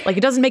known. Like,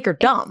 it doesn't make her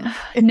dumb.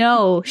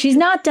 No, she's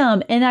not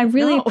dumb. And I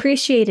really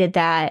appreciated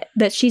that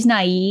she's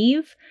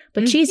naive,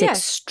 but she's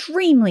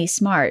extremely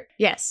smart.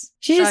 Yes.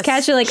 She's just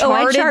casually like,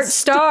 I chart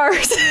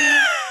stars.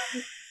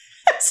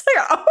 It's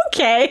like,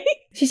 okay.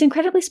 She's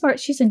incredibly smart.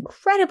 She's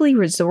incredibly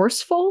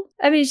resourceful.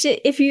 I mean,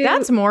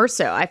 that's more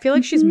so. I feel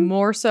like she's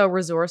more so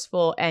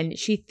resourceful, and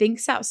she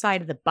thinks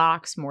outside of the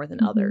box more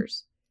than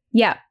others.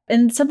 Yeah.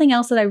 And something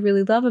else that I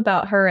really love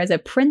about her as a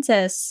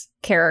princess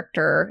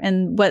character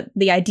and what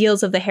the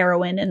ideals of the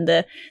heroine and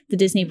the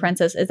Disney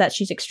princess is that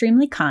she's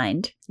extremely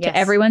kind to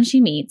everyone she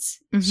meets.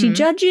 She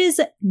judges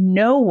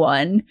no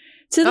one.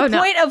 To the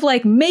point of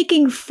like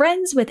making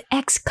friends with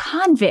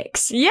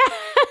ex-convicts. Yeah.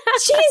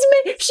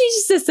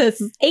 She's just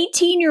this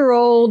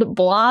 18-year-old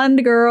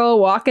blonde girl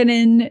walking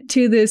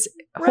into this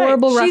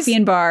horrible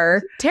ruffian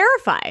bar.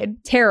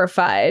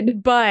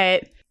 Terrified.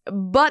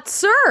 But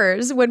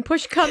sirs, when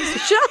push comes to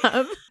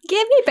shove,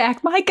 give me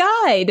back my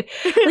guide.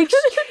 Like,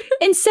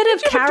 instead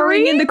of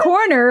cowering in the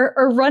corner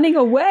or running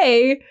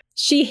away,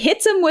 she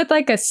hits him with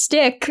like a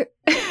stick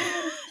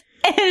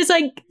and it's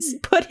like,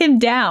 put him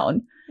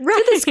down. Right.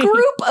 To this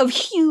group of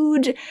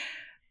huge,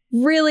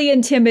 really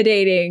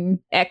intimidating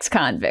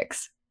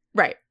ex-convicts.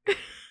 Right.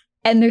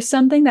 And there's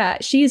something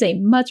that she is a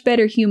much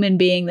better human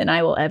being than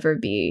I will ever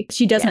be.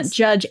 She doesn't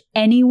judge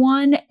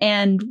anyone,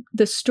 and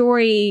the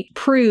story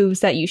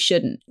proves that you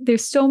shouldn't.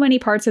 There's so many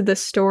parts of the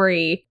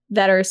story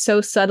that are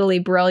so subtly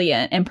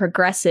brilliant and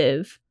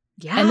progressive.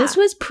 Yeah. And this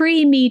was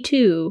pre-Me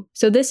Too.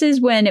 So this is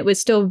when it was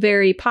still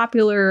very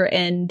popular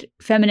and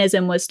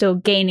feminism was still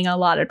gaining a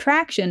lot of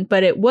traction,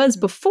 but it was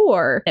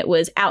before it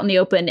was out in the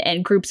open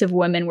and groups of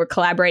women were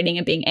collaborating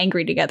and being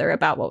angry together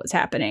about what was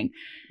happening.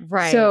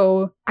 Right.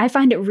 So I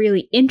find it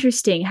really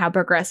interesting how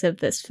progressive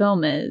this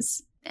film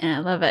is. And I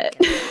love it.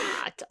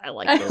 I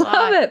like it a lot.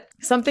 I love it.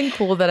 Something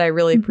cool that I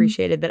really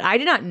appreciated that I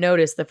did not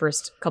notice the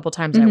first couple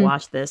times I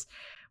watched this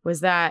was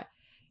that,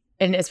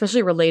 and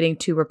especially relating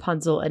to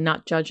Rapunzel and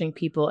not judging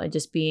people and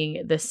just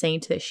being the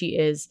saint that she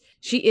is.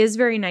 She is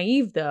very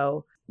naive,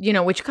 though, you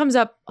know, which comes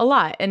up a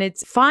lot. And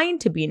it's fine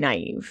to be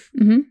naive.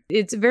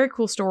 It's a very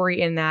cool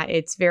story in that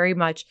it's very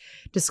much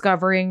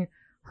discovering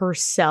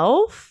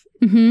herself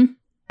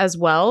as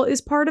well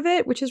is part of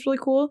it, which is really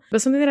cool.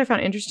 But something that I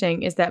found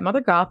interesting is that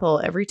Mother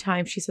Gothel, every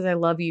time she says, I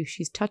love you,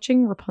 she's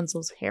touching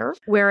Rapunzel's hair.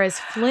 Whereas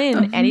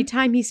Flynn,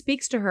 anytime he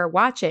speaks to her,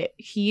 watch it,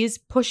 he is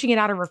pushing it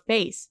out of her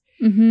face.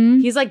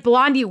 He's like,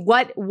 Blondie,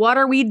 what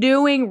are we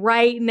doing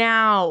right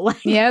now?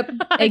 Like,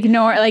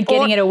 ignore, like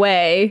getting it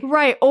away.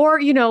 Right. Or,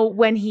 you know,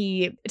 when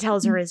he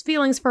tells her his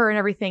feelings for her and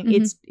everything,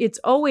 it's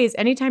always,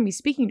 anytime he's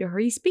speaking to her,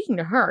 he's speaking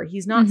to her.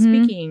 He's not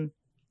speaking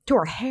to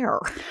her hair.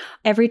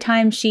 Every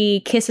time she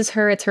kisses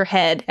her, it's her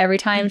head. Every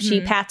time she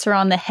pats her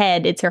on the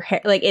head, it's her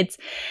hair. Like, it's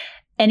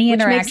any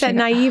interaction. Which makes that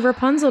naive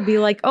Rapunzel be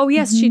like, oh,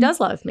 yes, she does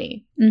love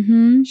me.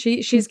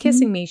 She's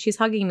kissing me. She's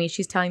hugging me.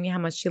 She's telling me how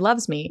much she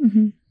loves me.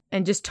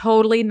 And just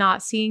totally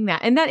not seeing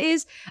that. And that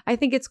is, I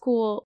think it's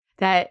cool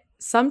that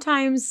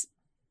sometimes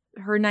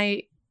her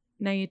naivete.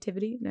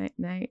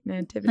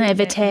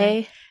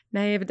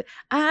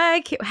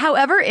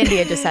 However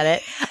India just said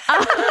it,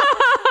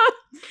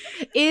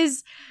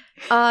 is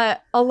a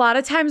lot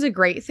of times a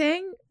great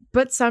thing,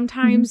 but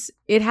sometimes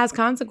it has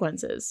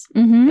consequences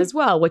as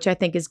well, which I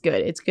think is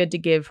good. It's good to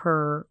give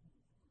her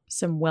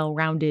some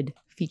well-rounded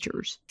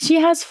features. She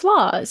has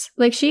flaws.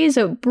 Like, she's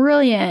a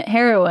brilliant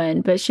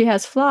heroine, but she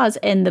has flaws.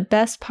 And the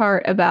best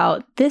part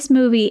about this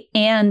movie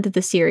and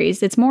the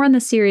series, it's more in the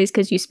series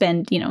because you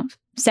spend,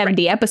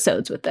 70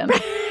 episodes with them.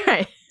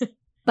 Right.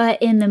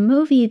 But in the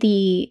movie,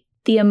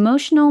 the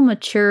emotional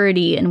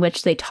maturity in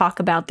which they talk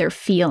about their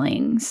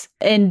feelings,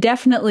 and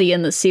definitely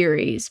in the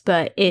series,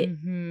 but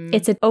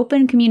it's an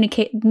open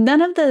communication.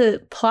 None of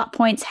the plot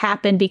points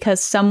happen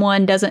because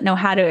someone doesn't know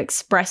how to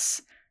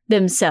express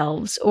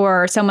themselves,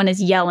 or someone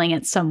is yelling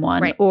at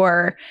someone,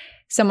 or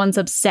someone's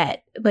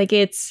upset. Like,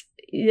 they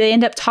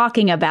end up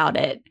talking about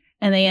it.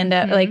 And they end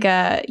up like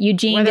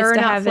Eugene whether gets or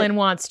to not have Flynn it.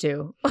 wants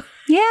to.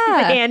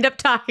 Yeah. They end up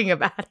talking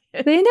about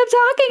it. They end up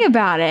talking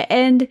about it.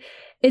 And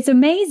it's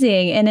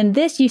amazing. And in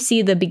this, you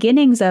see the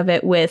beginnings of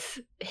it with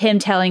him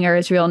telling her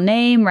his real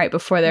name right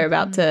before they're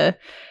about to,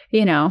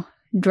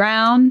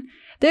 drown.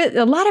 There's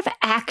a lot of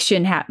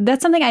action.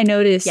 That's something I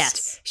noticed.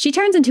 Yes. She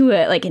turns into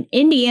an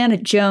Indiana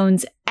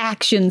Jones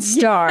action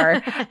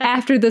star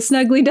after the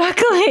Snuggly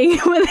Duckling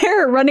when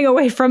they're running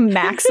away from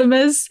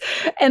Maximus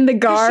and the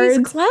guards.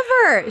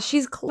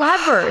 She's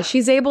clever.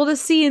 She's able to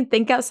see and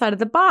think outside of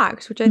the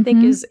box, which I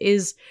think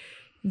is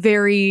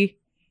very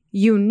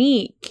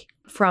unique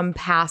from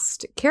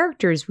past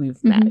characters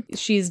we've met.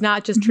 She's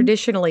not just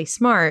traditionally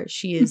smart.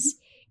 She is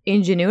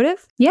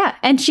ingenuitive. Yeah.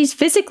 And she's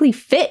physically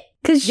fit.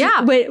 Because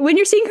when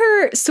you're seeing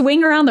her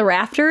swing around the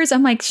rafters,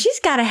 I'm like,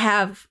 she's got to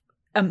have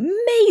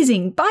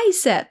amazing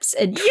biceps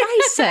and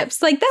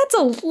triceps. Like, that's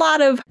a lot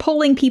of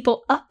pulling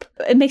people up.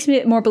 It makes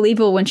me more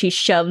believable when she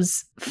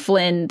shoves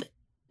Flynn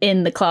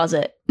in the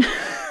closet.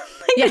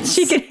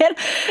 She can hit.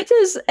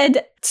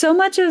 And so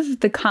much of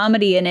the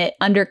comedy in it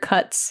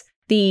undercuts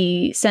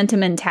the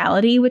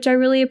sentimentality, which I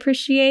really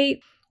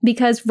appreciate.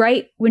 Because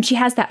right when she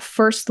has that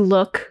first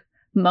look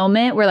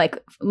moment where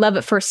like love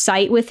at first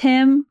sight with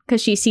him,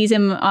 because she sees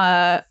him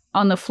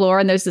on the floor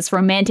and there's this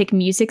romantic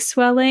music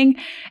swelling,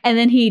 and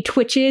then he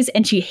twitches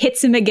and she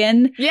hits him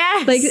again.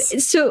 Yes. Like,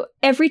 so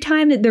every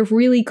time that they're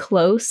really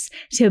close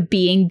to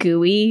being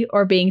gooey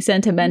or being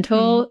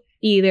sentimental,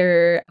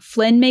 either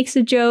Flynn makes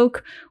a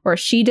joke or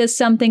she does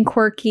something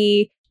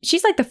quirky.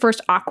 She's like the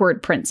first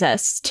awkward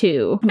princess,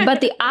 too.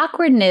 But the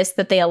awkwardness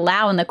that they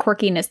allow and the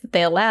quirkiness that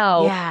they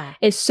allow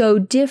is so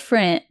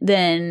different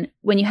than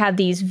when you have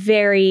these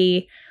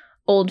very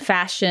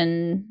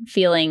old-fashioned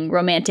feeling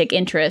romantic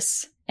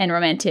interests and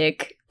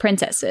romantic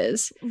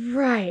princesses.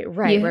 Right.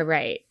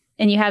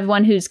 And you have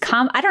one who's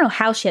I don't know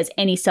how she has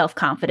any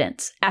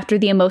self-confidence after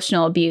the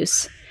emotional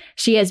abuse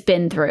she has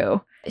been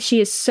through. She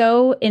is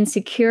so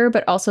insecure,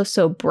 but also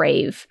so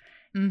brave.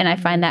 And I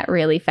find that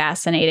really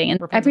fascinating.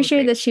 And I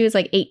appreciate that she was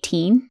like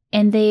 18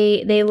 and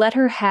they let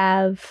her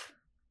have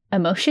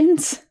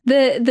emotions.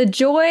 The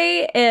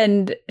joy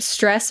and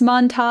stress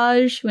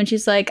montage when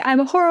she's like, I'm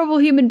a horrible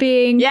human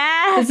being.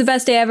 Yes. It's the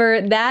best day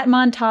ever. That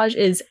montage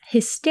is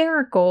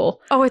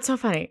hysterical. Oh, it's so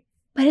funny.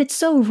 But it's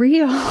so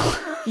real.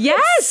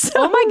 Yes. So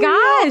oh my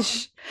real.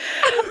 gosh.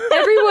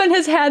 Everyone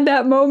has had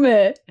that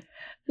moment.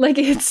 Like,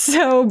 it's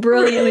so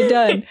brilliantly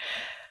done.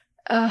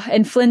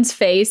 And Flynn's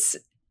face.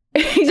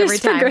 Every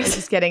time it's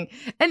just getting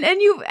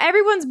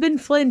everyone's been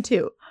Flynn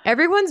too.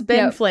 Everyone's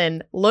been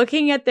Flynn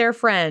looking at their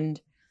friend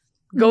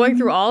going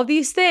through all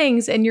these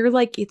things, and you're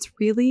like, it's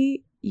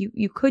really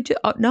you could just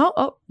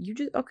you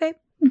just okay.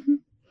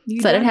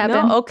 You let it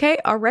happen. No, okay,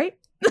 all right.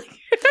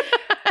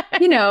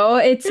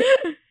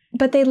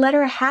 But they let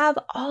her have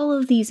all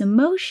of these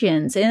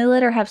emotions and they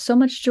let her have so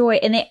much joy,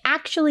 and they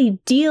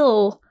actually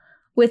deal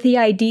with the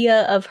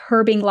idea of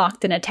her being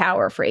locked in a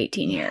tower for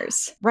 18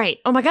 years. Right.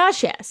 Oh my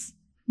gosh, yes.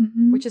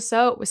 Which is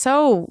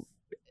so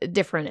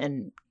different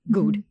and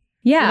good.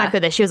 Yeah, not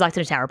good that she was locked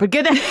in a tower, but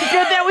good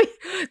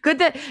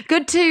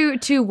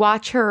to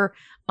watch her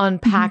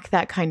unpack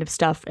that kind of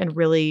stuff and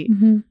really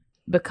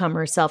become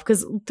herself.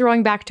 Because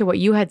throwing back to what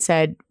you had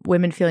said,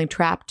 women feeling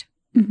trapped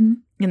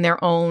in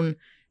their own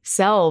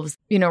selves.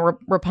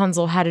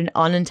 Rapunzel had an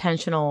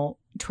unintentional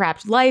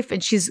trapped life,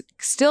 and she's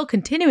still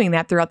continuing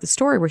that throughout the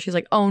story, where she's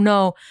like, oh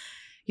no.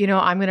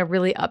 I'm going to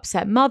really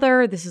upset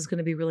Mother. This is going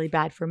to be really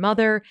bad for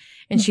Mother.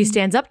 And she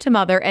stands up to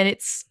Mother, and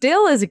it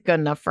still isn't good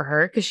enough for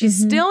her because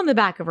she's still in the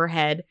back of her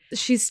head.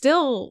 She's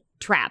still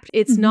trapped.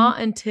 It's not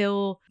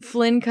until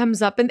Flynn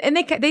comes up and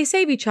they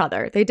save each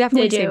other. They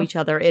definitely save each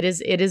other. It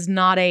is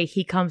not a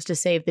he comes to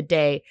save the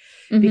day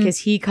because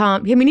he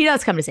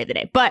does come to save the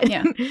day, but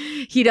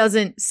he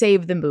doesn't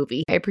save the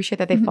movie. I appreciate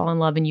that they fall in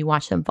love and you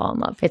watch them fall in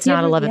love. It's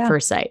not a love at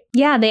first sight.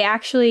 Yeah, they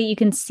actually, you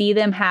can see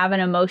them have an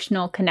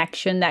emotional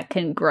connection that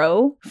can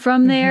grow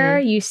from there.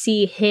 You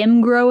see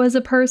him grow as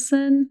a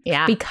person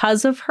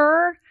because of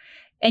her.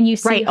 And you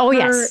see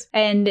her,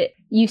 and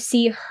you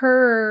see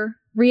her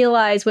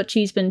realize what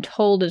she's been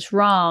told is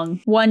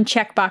wrong, one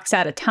checkbox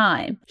at a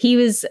time. He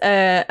was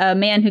a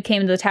man who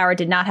came to the tower,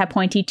 did not have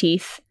pointy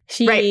teeth.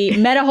 She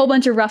met a whole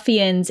bunch of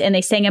ruffians and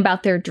they sang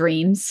about their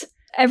dreams.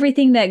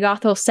 Everything that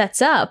Gothel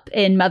sets up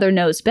in Mother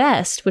Knows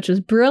Best, which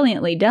was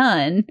brilliantly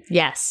done,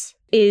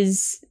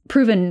 is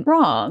proven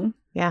wrong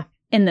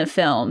in the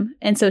film.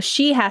 And so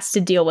she has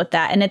to deal with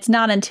that. And it's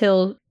not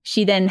until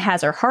she then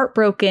has her heart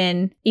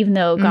broken, even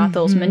though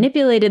Gothel's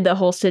manipulated the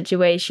whole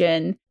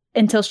situation,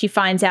 until she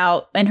finds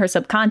out in her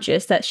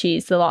subconscious that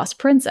she's the lost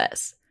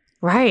princess.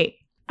 Right.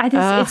 I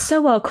think it's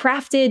so well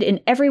crafted, and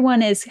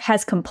everyone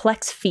has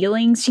complex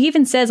feelings. She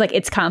even says like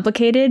it's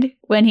complicated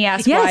when he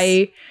asks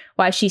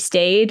why she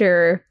stayed,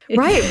 or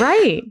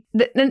right.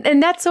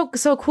 And that's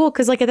so cool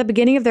because like at the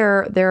beginning of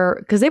their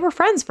because they were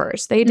friends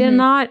first. They did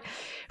not.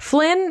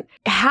 Flynn,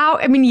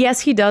 yes,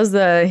 he does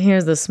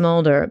here's the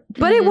smolder,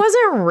 but it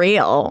wasn't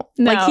real.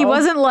 No. Like he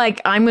wasn't like,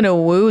 I'm going to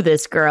woo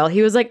this girl.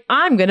 He was like,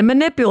 I'm going to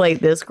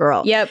manipulate this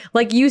girl. Yep.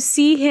 Like you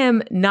see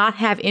him not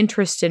have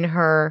interest in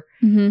her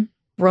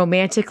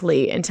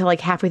romantically until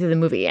like halfway through the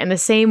movie. And the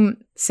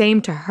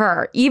same to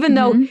her, even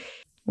though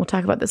we'll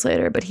talk about this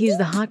later, but he's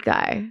the hot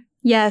guy.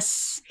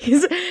 Yes.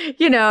 He's,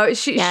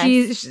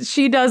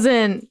 she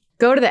doesn't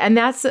go to that. And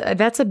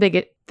that's a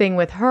big thing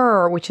with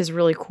her, which is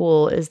really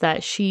cool, is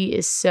that she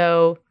is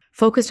so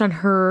focused on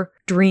her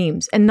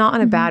dreams and not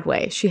in a bad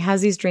way. She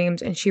has these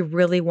dreams and she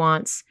really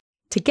wants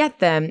to get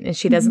them, and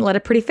she doesn't let a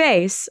pretty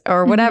face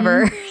or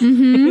whatever get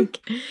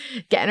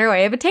in her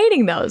way of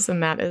attaining those.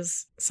 And that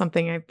is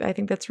something I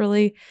think that's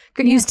really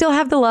good. You still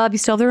have the love, you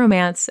still have the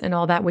romance and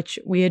all that, which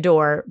we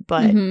adore.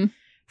 But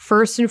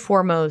first and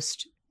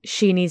foremost,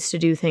 she needs to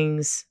do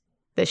things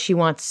that she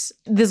wants,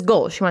 this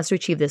goal. She wants to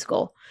achieve this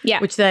goal. Yeah.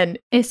 Which then...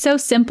 It's so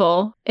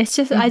simple. It's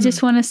just, I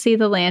just want to see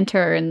the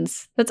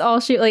lanterns. That's all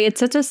she, like,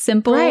 it's such a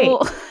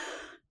simple,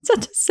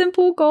 such a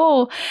simple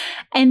goal.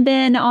 And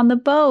then on the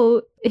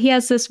boat, he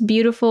has this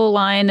beautiful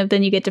line of,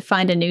 then you get to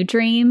find a new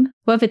dream.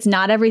 What if it's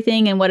not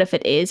everything? And what if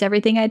it is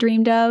everything I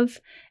dreamed of?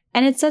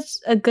 And it's such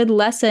a good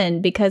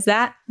lesson because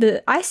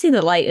I See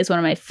the Light is one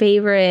of my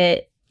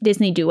favorite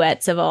Disney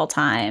duets of all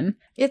time.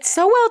 It's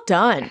so well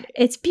done.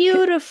 It's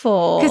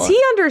beautiful. Because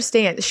he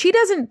understands. She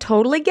doesn't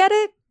totally get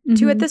it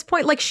too at this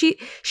point. Like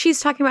she's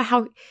talking about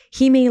how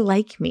he may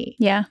like me.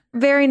 Yeah.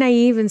 Very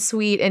naive and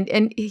sweet.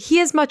 And he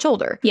is much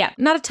older. Yeah.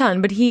 Not a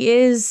ton, but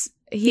he's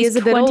a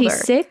bit older.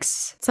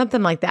 26?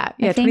 Something like that.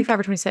 Yeah, 25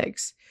 or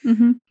 26.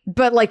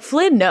 But like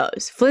Flynn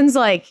knows. Flynn's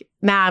like,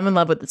 nah, I'm in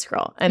love with this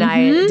girl. And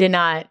I did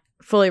not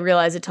fully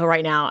realize it till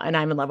right now. And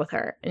I'm in love with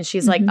her. And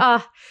she's like,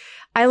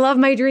 I love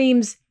my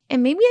dreams.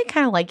 And maybe I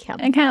kind of like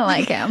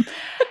him.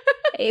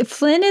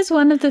 Flynn is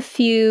one of the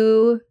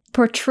few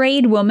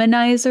portrayed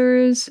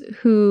womanizers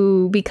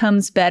who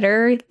becomes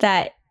better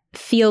that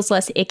feels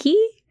less icky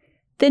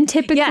than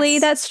typically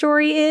that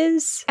story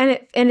is. And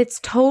it's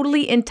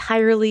totally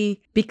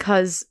entirely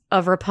because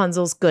of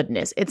Rapunzel's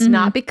goodness. It's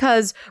not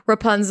because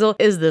Rapunzel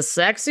is the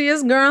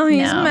sexiest girl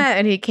he's met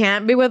and he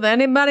can't be with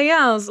anybody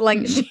else.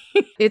 Like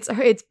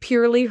it's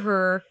purely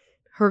her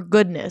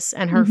goodness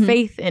and her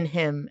faith in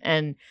him,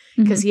 and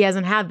because he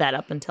hasn't had that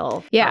up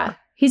until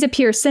he's a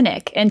pure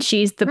cynic and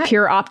she's the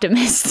pure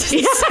optimist. So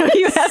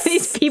you have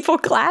these people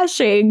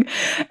clashing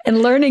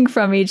and learning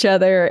from each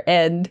other,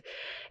 and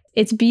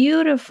it's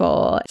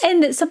beautiful.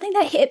 And something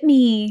that hit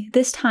me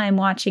this time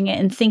watching it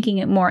and thinking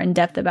it more in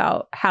depth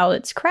about how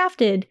it's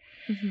crafted,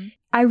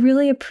 I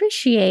really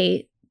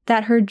appreciate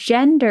that her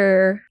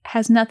gender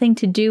has nothing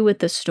to do with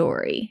the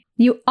story.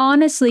 You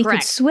honestly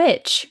could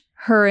switch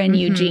her and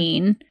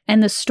Eugene,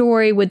 and the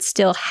story would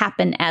still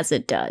happen as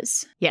it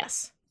does.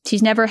 Yes.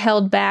 She's never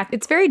held back.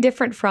 It's very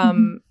different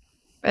from,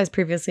 as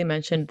previously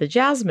mentioned, the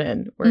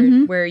Jasmine,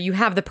 where you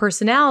have the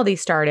personality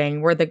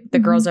starting, where the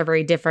girls are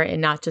very different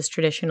and not just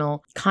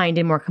traditional, kind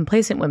and more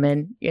complacent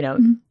women. You know,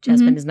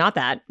 Jasmine is not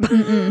that.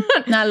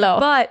 Not at all.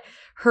 But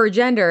her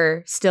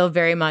gender still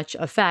very much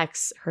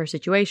affects her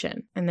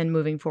situation. And then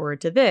moving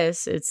forward to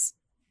this, it's,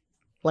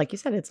 like you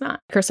said, it's not.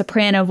 Her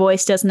soprano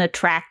voice doesn't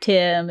attract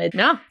him.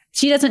 No.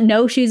 She doesn't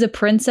know she's a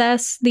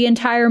princess the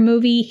entire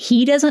movie.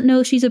 He doesn't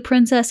know she's a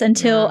princess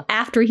until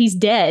after he's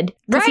dead.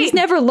 Because he's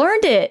never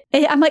learned it.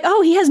 I'm like,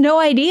 oh, he has no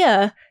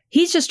idea.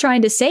 He's just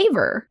trying to save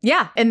her.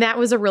 Yeah. And that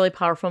was a really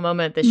powerful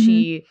moment that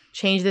she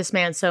changed this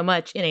man so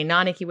much in a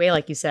non-icky way,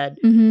 like you said,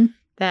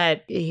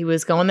 that he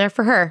was going there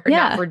for her.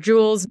 Not for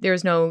Jules. There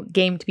was no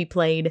game to be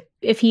played.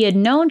 If he had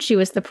known she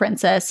was the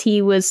princess,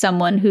 he was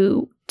someone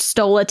who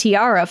stole a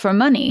tiara for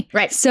money.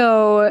 Right.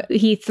 So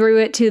he threw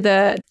it to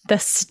the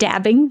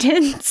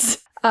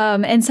Stabbingtons.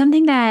 And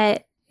something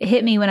that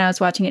hit me when I was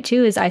watching it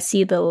too is I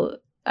See the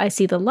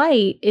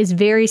Light is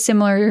very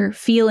similar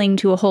feeling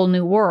to A Whole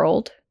New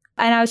World.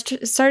 And I was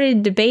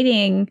started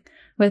debating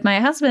with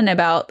my husband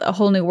about A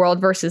Whole New World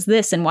versus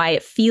this and why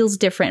it feels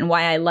different and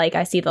why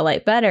I See the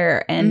Light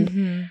better.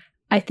 And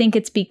I think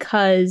it's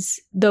because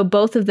though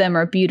both of them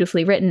are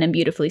beautifully written and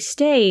beautifully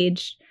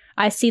staged,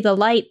 I See the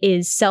Light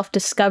is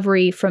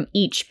self-discovery from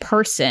each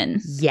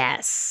person.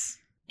 Yes.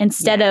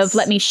 Instead of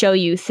let me show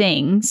you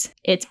things,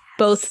 it's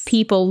both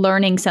people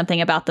learning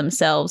something about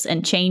themselves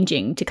and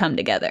changing to come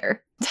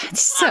together.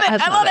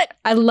 I love it.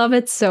 I love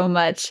it so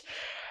much.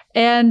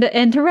 And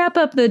to wrap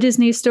up the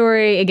Disney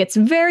story, it gets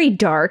very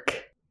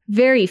dark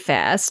very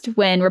fast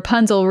when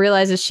Rapunzel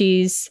realizes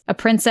she's a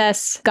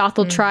princess.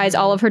 Gothel tries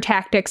all of her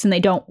tactics and they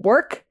don't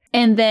work.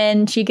 And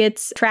then she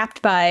gets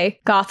trapped by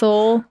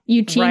Gothel.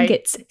 Eugene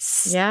gets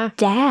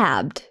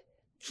stabbed.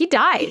 He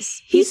dies.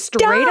 He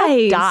straight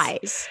up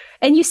dies.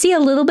 And you see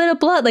a little bit of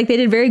blood. Like, they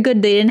did very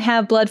good. They didn't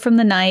have blood from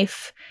the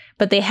knife,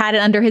 but they had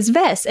it under his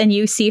vest. And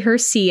you see her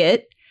see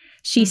it.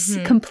 She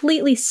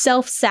completely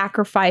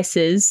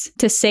self-sacrifices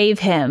to save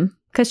him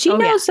because she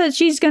knows that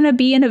she's going to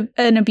be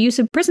an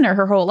abusive prisoner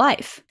her whole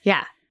life.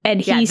 Yeah. And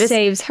he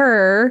saves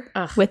her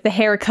with the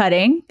hair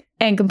cutting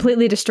and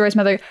completely destroys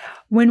Mother.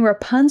 When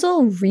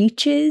Rapunzel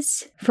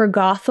reaches for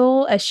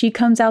Gothel as she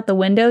comes out the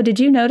window, did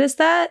you notice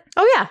that?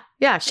 Oh, yeah.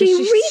 Yeah.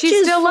 She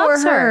still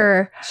loves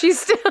her. She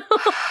still...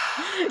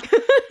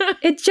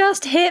 It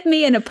just hit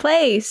me in a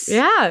place.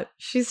 Yeah.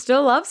 She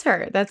still loves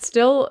her. That's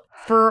still,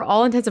 for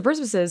all intents and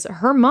purposes,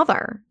 her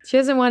mother. She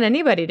doesn't want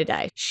anybody to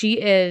die.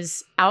 She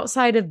is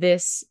outside of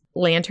this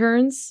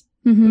lanterns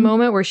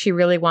moment where she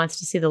really wants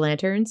to see the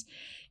lanterns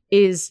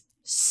is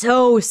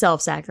so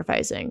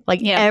self-sacrificing.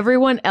 Like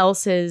everyone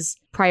else's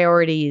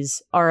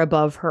priorities are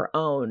above her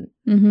own.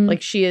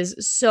 Like she is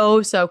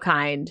so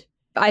kind.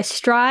 I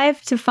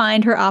strive to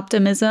find her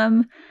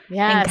optimism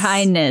and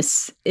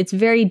kindness. It's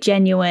very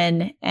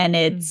genuine and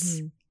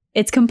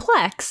it's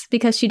complex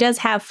because she does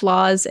have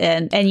flaws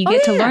and you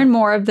get to learn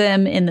more of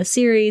them in the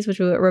series, which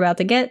we're about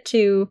to get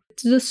to.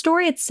 The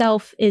story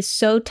itself is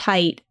so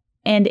tight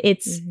and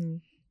it's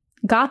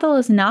Gothel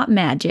is not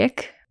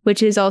magic,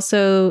 which is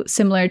also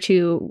similar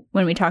to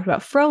when we talked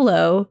about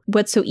Frollo.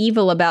 What's so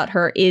evil about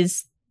her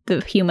is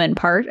the human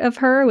part of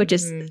her, which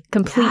is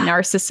complete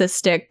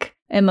narcissistic,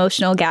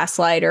 emotional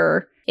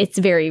gaslighter. It's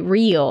very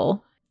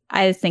real.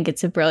 I think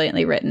it's a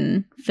brilliantly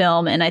written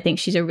film, and I think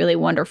she's a really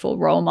wonderful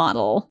role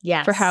model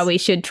for how we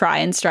should try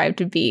and strive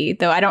to be,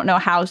 though I don't know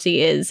how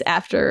she is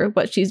after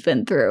what she's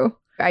been through.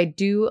 I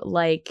do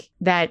like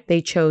that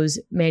they chose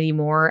Mandy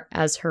Moore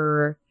as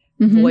her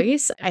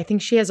voice. I think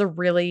she has a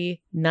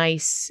really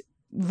nice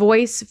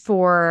voice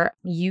for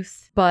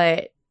youth,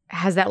 but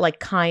has that like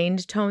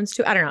kind tones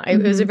to it. I don't know.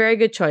 It was a very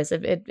good choice.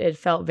 It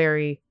felt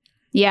very...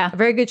 a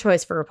very good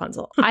choice for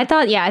Rapunzel. I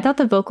thought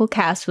the vocal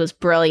cast was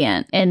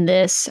brilliant in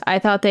this. I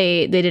thought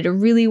they did a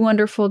really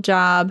wonderful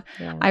job.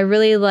 Yeah. I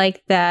really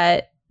liked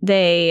that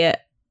they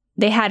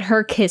had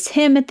her kiss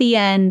him at the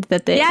end,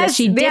 that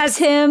she dips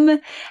him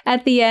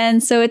at the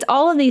end. So it's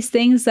all of these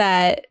things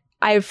that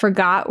I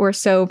forgot were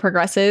so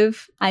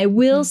progressive. I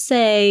will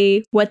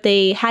say what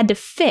they had to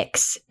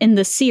fix in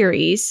the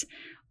series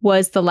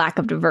was the lack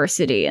of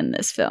diversity in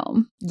this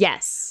film.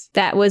 Yes.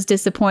 That was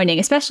disappointing,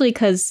 especially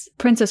because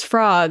Princess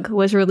Frog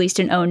was released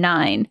in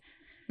 2009.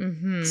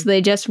 So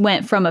they just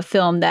went from a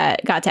film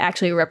that got to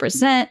actually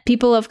represent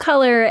people of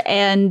color,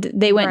 and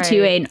they went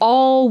to an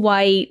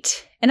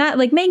all-white, and not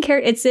like main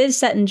character. It is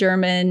set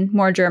in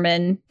more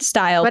German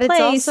style place. But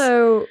it's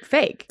also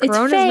fake.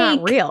 Corona's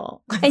not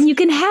real. And you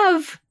can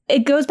have, it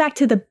goes back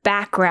to the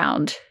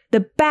background. The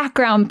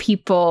background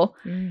people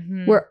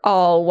were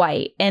all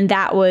white, and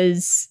that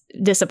was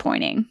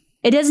disappointing.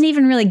 It doesn't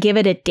even really give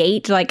it a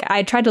date. Like,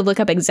 I tried to look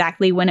up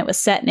exactly when it was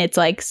set, and it's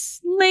like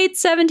late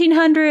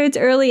 1700s,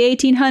 early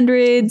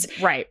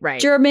 1800s. Right.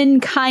 German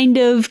kind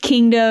of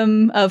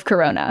kingdom of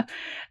Corona.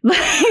 Like,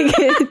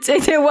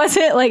 it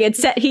wasn't like it's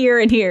set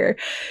here and here.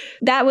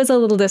 That was a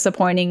little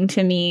disappointing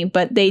to me,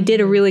 but they did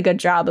a really good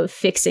job of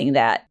fixing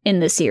that in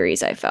the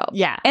series, I felt.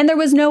 Yeah. And there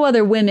was no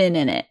other women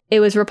in it. It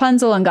was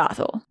Rapunzel and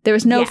Gothel. There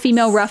was no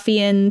female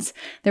ruffians.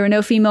 There were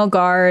no female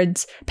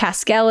guards.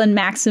 Pascal and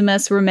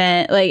Maximus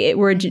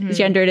were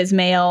gendered as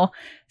male.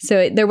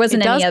 So there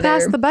wasn't any other. It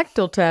does pass the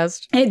Bechdel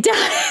test. It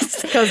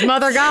does. Because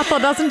Mother Gothel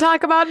doesn't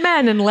talk about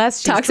men unless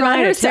she's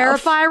trying to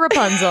terrify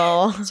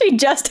Rapunzel. She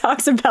just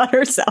talks about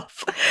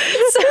herself.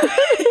 So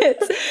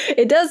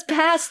it does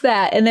pass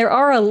that. And there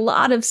are a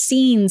lot of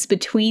scenes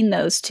between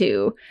those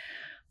two.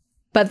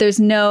 But there's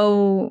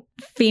no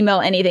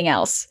female anything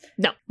else.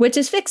 No. Which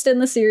is fixed in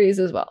the series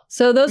as well.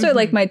 So those are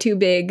like my two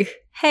big,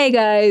 hey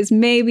guys,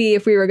 maybe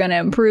if we were going to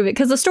improve it.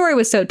 Because the story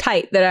was so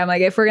tight that I'm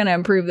like, if we're going to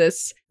improve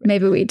this,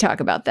 maybe we'd talk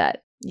about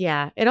that.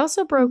 Yeah, it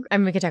also broke, I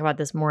mean, we could talk about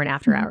this more in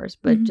After Hours,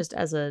 but just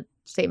as a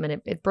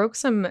statement, it broke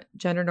some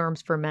gender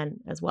norms for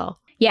men as well.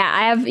 Yeah,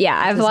 I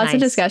have lots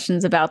of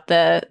discussions about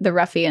the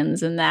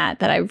ruffians and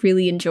that I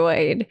really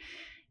enjoyed.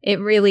 It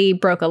really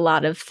broke a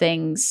lot of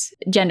things,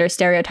 gender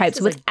stereotypes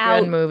without...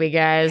 a good movie,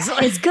 guys.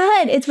 It's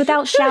good. It's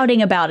without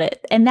shouting about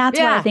it. And that's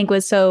what I think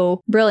was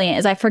so brilliant,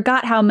 is I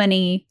forgot how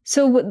many...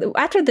 So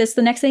after this,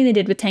 the next thing they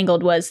did with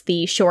Tangled was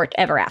the short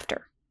Ever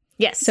After.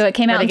 Yes. So it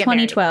came out in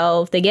 2012.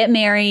 Married. They get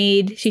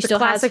married. She still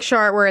has... classic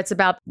short where it's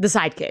about the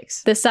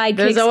sidekicks.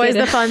 There's always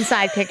the fun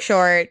sidekick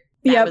short.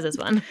 That was this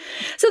one.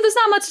 So there's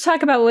not much to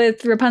talk about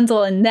with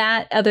Rapunzel and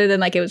that, other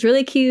than like it was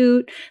really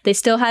cute. They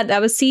still had,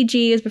 that was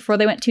CG, is before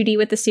they went 2D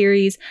with the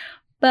series.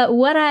 But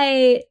what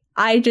I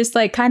just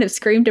like kind of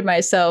screamed to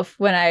myself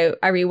when I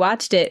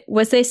rewatched it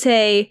was they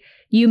say,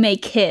 "You may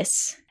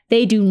kiss."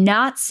 They do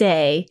not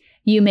say,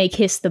 "You may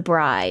kiss the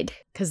bride."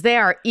 Because they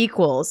are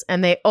equals,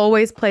 and they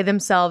always play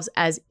themselves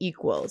as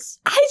equals.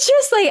 I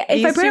just like,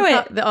 if I put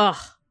it,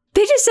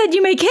 they just said,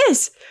 "You may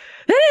kiss."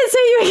 They didn't say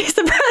 "You may kiss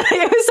the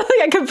bride." It was something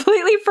I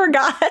completely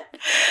forgot.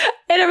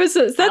 And that's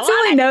the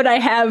only note I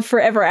have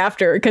for Ever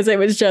After, because it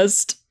was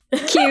just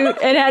cute.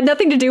 It had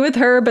nothing to do with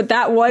her, but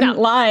that one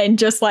line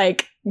just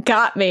like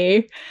got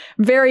me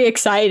very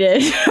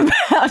excited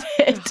about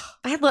it.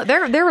 I love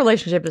their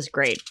relationship is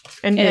great.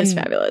 And it is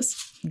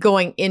fabulous.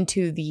 going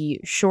into the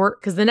short,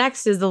 because the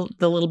next is the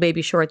little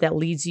baby short that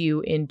leads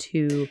you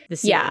into the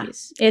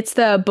series. Yeah, it's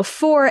the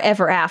before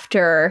Ever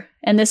After,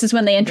 and this is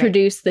when they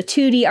introduce the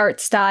 2D art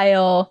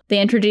style. They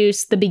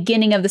introduce the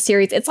beginning of the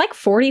series. It's like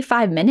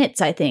 45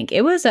 minutes, I think.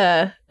 It was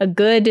a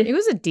good... It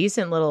was a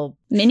decent little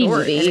mini short.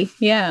 movie,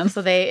 yeah.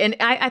 So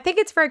I think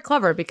it's very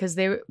clever because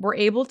they were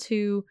able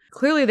to,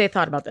 clearly they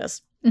thought about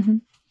this,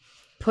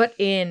 put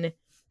in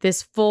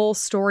this full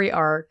story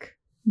arc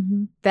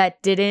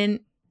that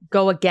didn't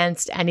go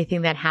against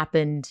anything that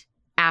happened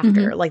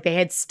after. Like they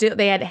had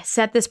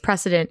set this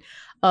precedent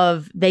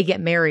of they get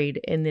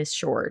married in this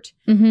short,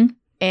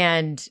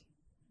 and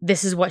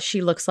this is what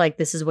she looks like,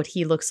 this is what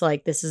he looks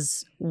like, this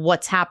is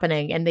what's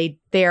happening, and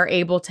they are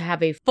able to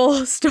have a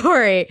full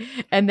story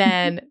and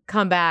then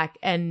come back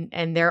and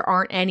there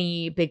aren't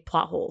any big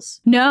plot holes.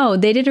 No,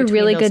 they did a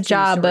really good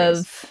job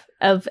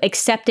of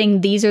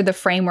accepting these are the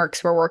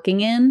frameworks we're working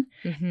in.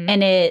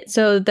 And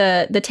so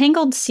the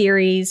Tangled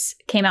series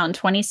came out in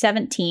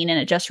 2017 and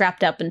it just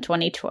wrapped up in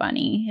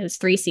 2020. It was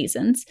 3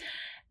 seasons.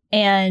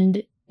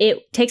 And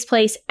it takes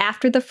place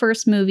after the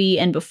first movie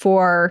and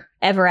before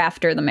Ever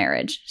After the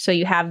marriage. So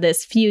you have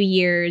this few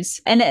years.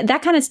 And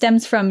that kind of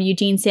stems from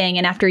Eugene saying,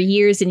 and after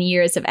years and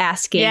years of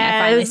asking, I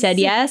finally said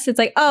yes. It's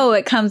like, oh,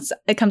 it comes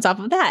off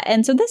of that.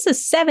 And so this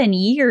is 7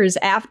 years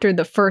after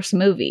the first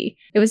movie.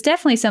 It was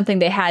definitely something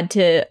they had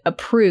to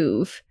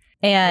approve.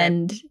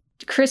 And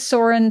Chris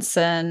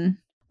Sorensen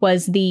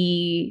was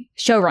the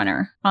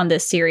showrunner on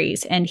this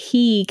series. And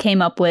he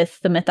came up with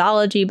the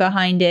mythology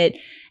behind it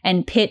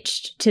and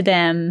pitched to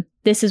them,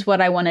 this is what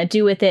I want to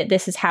do with it.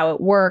 This is how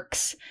it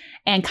works.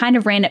 And kind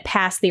of ran it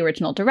past the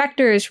original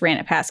directors, ran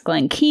it past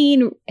Glenn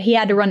Keane. He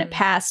had to run it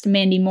past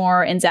Mandy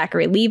Moore and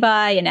Zachary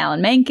Levi and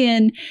Alan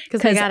Menken.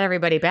 Because they got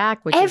everybody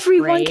back, which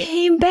everyone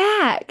came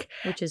back.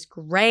 Which is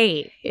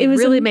great. It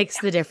really makes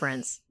the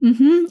difference.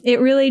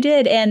 It really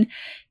did. And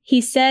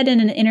he said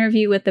in an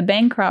interview with the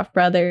Bancroft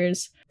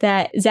brothers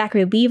that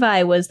Zachary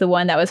Levi was the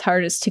one that was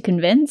hardest to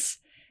convince.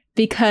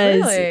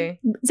 Because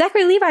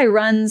Zachary Levi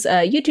runs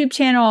a YouTube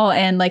channel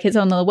and like his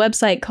own little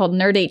website called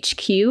Nerd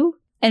HQ.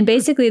 And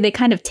basically they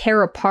kind of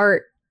tear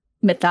apart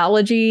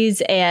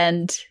mythologies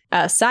and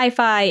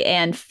sci-fi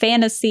and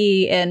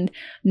fantasy and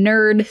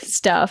nerd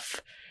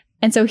stuff.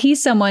 And so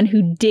he's someone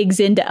who digs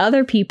into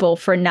other people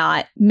for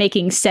not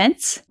making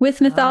sense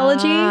with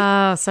mythology.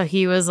 Oh, so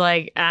he was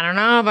like, I don't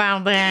know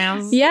about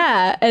this.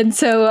 Yeah. And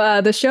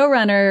so the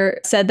showrunner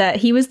said that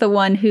he was the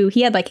one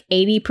he had like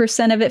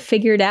 80% of it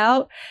figured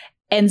out.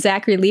 And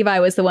Zachary Levi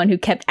was the one who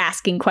kept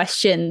asking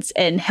questions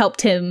and helped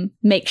him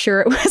make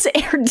sure it was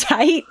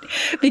airtight,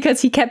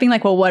 because he kept being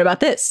like, well, what about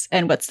this?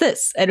 And what's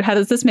this? And how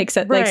does this make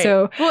sense? Right. Like,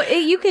 so. Well,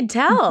 you could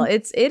tell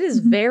it is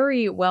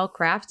very well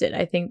crafted.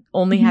 I think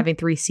only having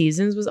 3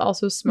 seasons was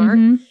also smart.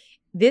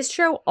 This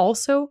show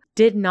also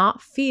did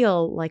not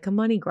feel like a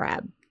money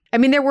grab. I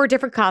mean, there were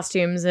different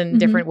costumes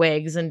and different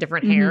wigs and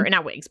different hair,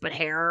 not wigs, but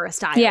hair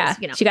styles. Yeah.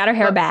 She got her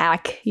hair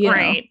back. You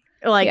know.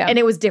 Like, and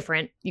it was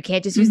different. You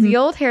can't just use the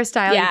old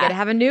hairstyle. You got to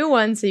have a new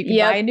one, so you can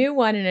buy a new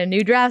one and a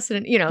new dress,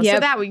 and so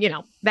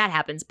that that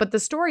happens. But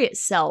the story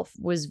itself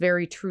was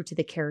very true to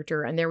the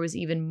character, and there was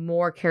even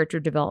more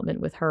character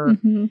development with her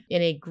in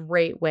a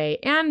great way,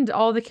 and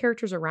all the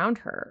characters around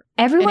her.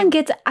 I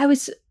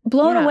was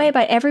blown away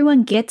by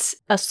everyone gets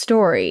a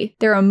story.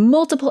 There are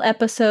multiple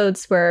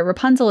episodes where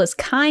Rapunzel is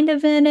kind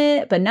of in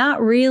it, but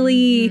not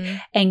really,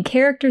 and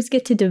characters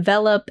get to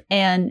develop,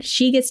 and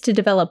she gets to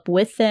develop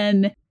with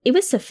them. It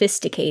was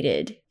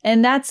sophisticated.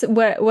 And that's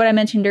what I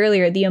mentioned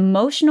earlier. The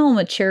emotional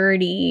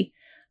maturity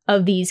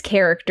of these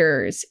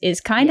characters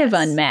is kind of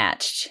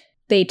unmatched.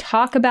 They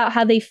talk about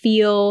how they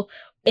feel.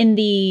 In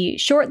the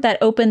short that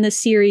opened the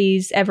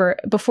series,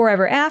 Before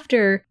Ever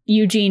After,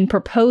 Eugene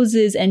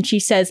proposes and she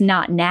says,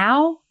 not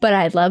now, but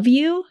I love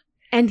you.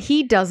 And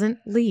he doesn't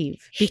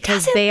leave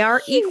because they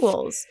are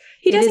equals.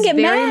 He doesn't get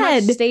mad.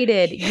 Very much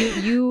stated.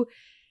 You.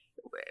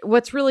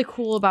 What's really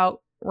cool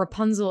about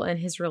Rapunzel and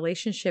his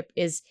relationship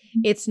is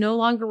it's no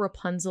longer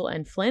Rapunzel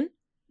and Flynn.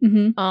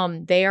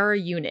 They are a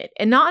unit,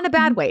 and not in a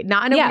bad way,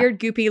 not in a weird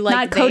goopy, like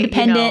not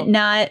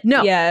codependent,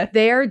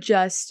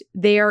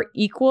 they are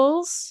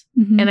equals.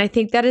 And I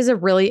think that is a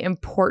really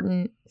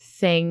important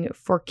thing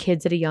for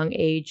kids at a young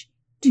age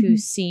to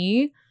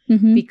see,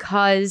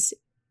 because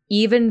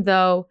even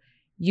though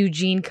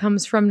Eugene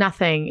comes from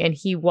nothing and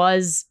he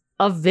was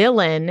a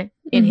villain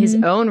in his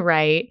own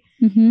right,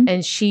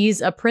 and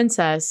she's a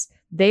princess,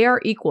 they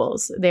are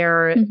equals.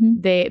 Their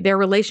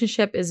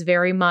relationship is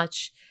very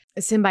much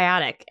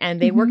symbiotic,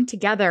 and they work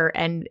together,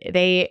 and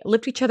they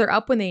lift each other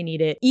up when they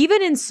need it,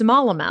 even in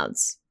small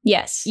amounts.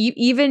 Yes.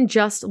 Even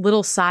just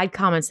little side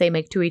comments they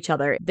make to each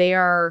other. They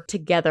are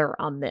together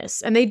on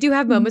this. And they do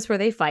have moments where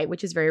they fight,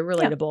 which is very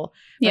relatable.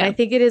 But I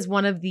think it is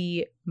one of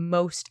the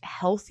most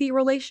healthy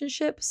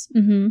relationships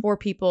for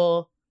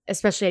people,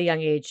 especially at a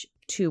young age,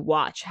 to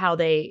watch how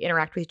they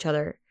interact with each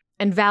other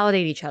and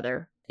validate each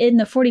other. In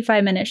the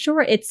 45-minute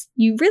short,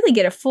 you really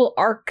get a full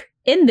arc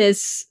in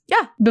this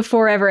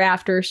Before Ever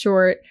After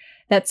short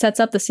that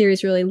sets up the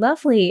series really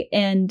lovely.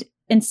 And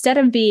instead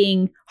of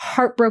being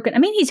heartbroken, I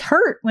mean, he's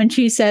hurt when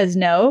she says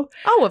no.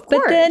 Oh, of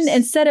course. But then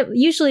instead of,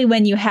 usually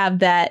when you have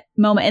that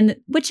moment, and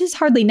which is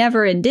hardly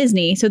never in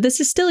Disney, so this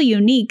is still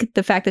unique,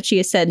 the fact that she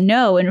has said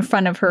no in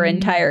front of her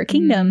entire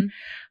kingdom.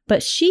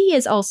 But she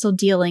is also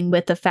dealing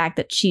with the fact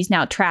that she's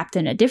now trapped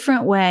in a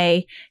different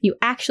way. You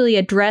actually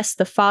address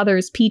the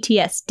father's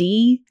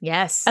PTSD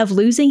of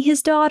losing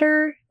his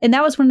daughter. And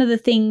that was one of the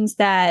things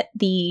that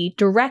the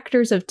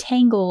directors of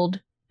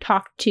Tangled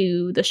talked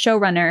to the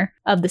showrunner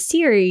of the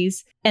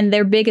series. And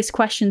their biggest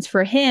questions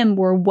for him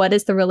were, what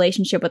is the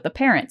relationship with the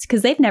parents?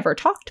 Because they've never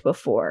talked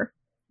before.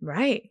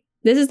 Right.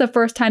 This is the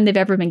first time they've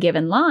ever been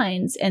given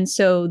lines. And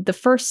so the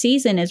first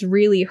season is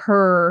really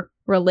her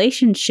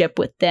relationship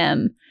with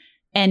them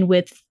and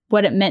with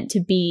what it meant to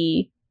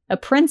be a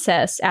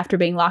princess after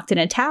being locked in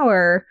a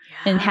tower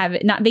and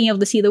not being able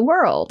to see the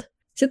world.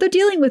 So they're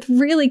dealing with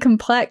really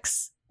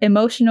complex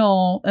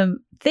emotional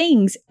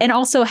things and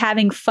also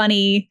having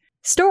funny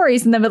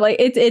stories in them. But like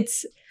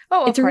it's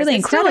really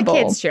incredible. It's still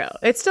a kids show.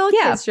 It's still a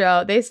kids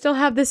show. They still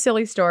have the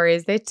silly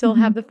stories. They still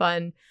have the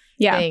fun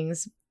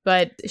things.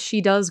 But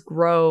she does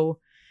grow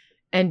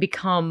and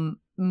become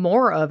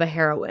more of a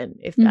heroine,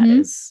 if that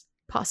is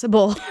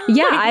possible.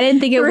 I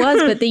didn't think it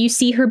was, but you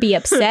see her be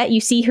upset. You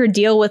see her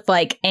deal with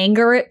like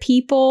anger at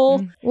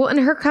people. Well, and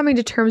her coming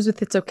to terms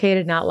with it's okay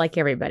to not like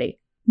everybody.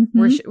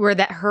 Where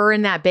that her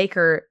and that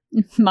baker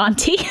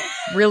Monty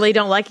really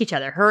don't like each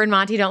other. Her and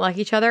Monty don't like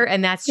each other,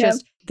 and that's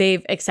just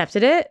they've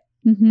accepted it.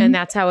 And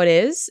that's how it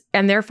is.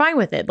 And they're fine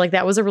with it. Like,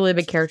 that was a really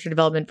big character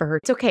development for her.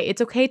 It's okay.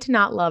 It's okay to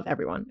not love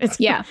everyone.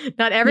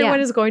 Not everyone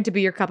is going to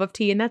be your cup of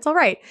tea, and that's all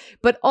right.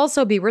 But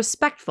also be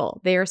respectful.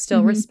 They are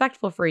still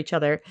respectful for each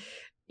other,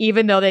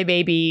 even though they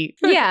may be...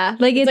 it's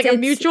like a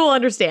mutual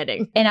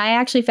understanding. And I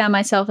actually found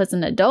myself as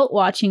an adult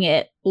watching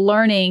it,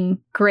 learning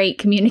great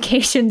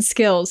communication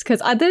skills.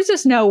 Because there's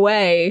just no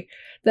way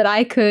that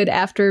I could,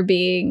 after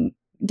being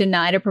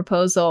denied a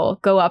proposal,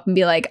 go up and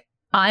be like,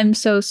 I'm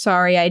so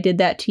sorry I did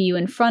that to you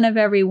in front of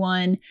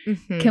everyone.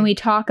 Can we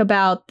talk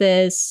about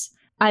this?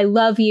 I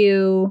love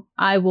you.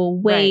 I will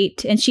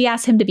wait. And she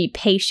asked him to be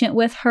patient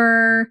with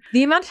her.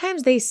 The amount of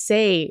times they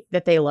say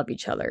that they love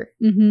each other,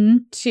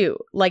 too.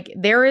 Like,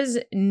 there is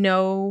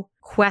no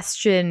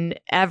question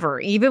ever,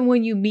 even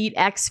when you meet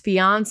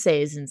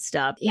ex-fiancés and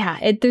stuff.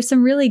 Yeah, there's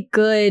some really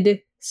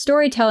good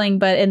storytelling,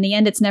 but in the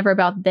end, it's never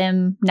about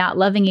them not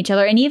loving each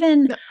other. And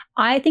even,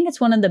 I think it's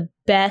one of the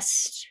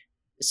best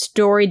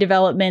story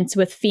developments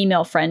with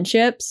female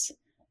friendships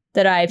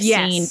that I've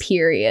seen,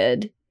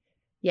 period.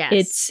 Yes.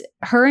 It's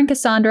her and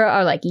Cassandra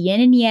are like yin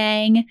and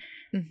yang.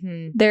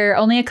 They're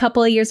only a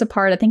couple of years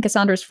apart. I think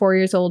Cassandra's 4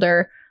 years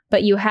older,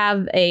 but you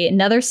have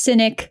another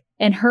cynic,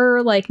 and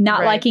her like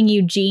not liking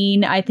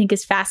Eugene, I think,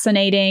 is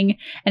fascinating,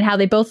 and how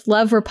they both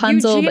love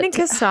Rapunzel. Eugene and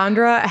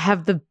Cassandra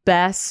have the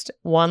best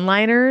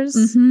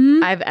one-liners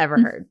I've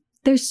ever heard.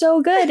 They're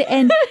so good.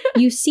 And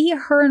you see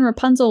her and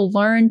Rapunzel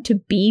learn to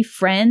be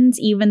friends,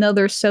 even though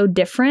they're so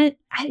different.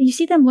 You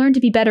see them learn to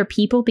be better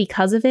people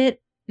because of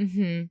it.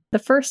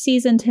 The first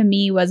season to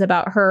me was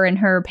about her and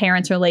her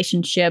parents'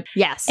 relationship.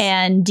 Yes.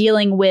 And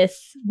dealing with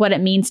what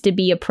it means to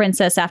be a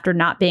princess after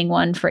not being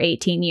one for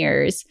 18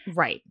 years.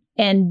 Right.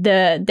 And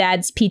the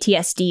dad's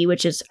PTSD,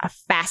 which is a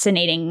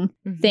fascinating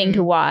thing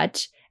to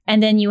watch.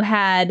 And then you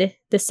had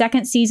the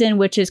second season,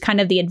 which is kind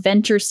of the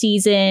adventure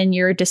season.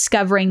 You're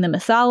discovering the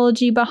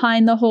mythology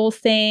behind the whole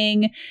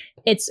thing.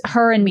 It's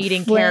her and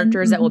meeting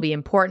characters that will be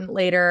important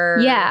later.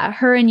 Yeah,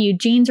 her and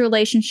Eugene's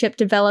relationship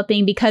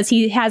developing because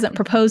he hasn't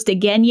proposed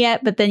again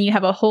yet. But then you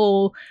have a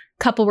whole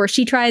couple where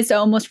she tries to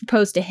almost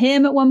propose to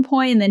him at one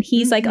point, and then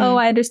he's like, oh,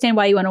 I understand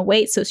why you want to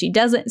wait. So she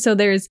doesn't. So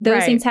there's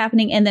those things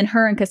happening. And then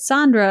her and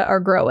Cassandra are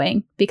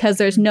growing because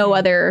there's no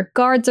other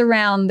guards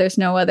around. There's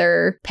no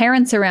other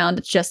parents around.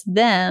 It's just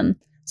them.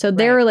 So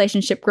their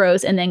relationship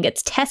grows and then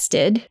gets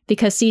tested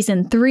because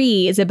season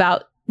 3 is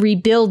about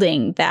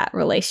rebuilding that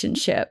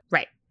relationship.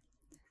 Right.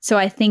 So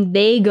I think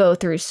they go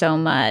through so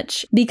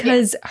much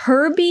because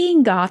her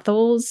being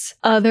Gothel's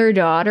other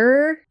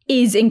daughter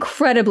is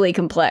incredibly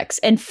complex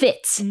and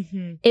fits.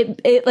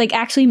 It like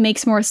actually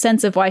makes more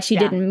sense of why she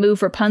didn't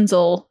move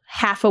Rapunzel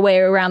half a way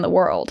around the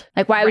world.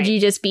 Like, why would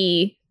you just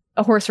be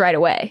a horse right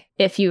away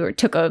if you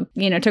took a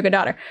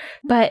daughter?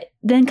 But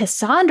then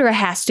Cassandra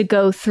has to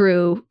go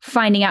through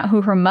finding out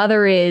who her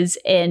mother is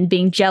and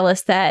being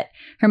jealous that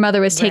her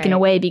mother was taken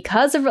away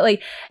because of her.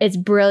 Like, it's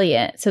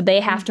brilliant. So they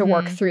have to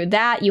work through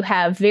that. You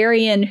have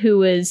Varian,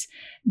 who is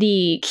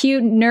the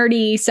cute,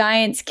 nerdy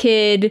science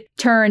kid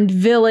turned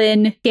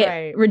villain,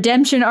 get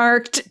redemption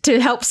arced to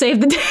help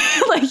save the day.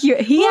 Like,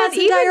 he has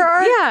an entire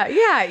arc.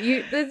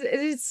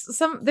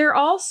 They're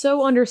all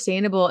so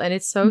understandable, and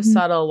it's so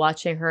subtle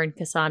watching her and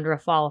Cassandra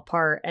fall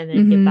apart and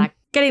then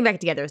getting back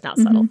together is not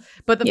subtle,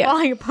 but the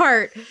falling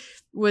apart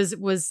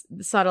was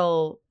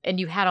subtle, and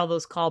you had all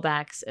those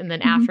callbacks, and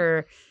then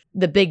after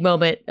the big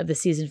moment of the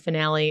season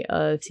finale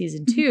of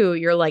season 2,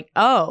 you're like,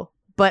 oh.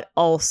 But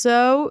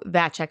also,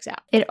 that checks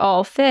out. It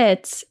all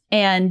fits.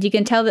 And you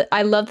can tell that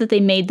I love that they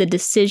made the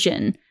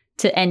decision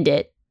to end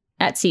it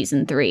at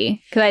season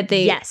 3. Because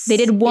they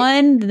did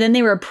 1, then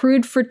they were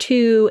approved for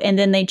 2, and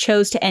then they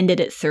chose to end it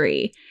at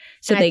 3.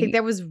 So I think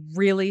that was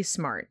really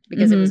smart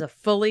because it was a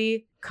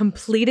fully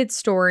completed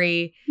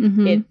story.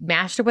 It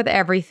mashed up with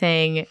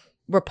everything.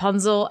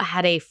 Rapunzel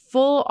had a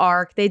full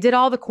arc. They did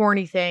all the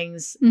corny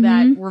things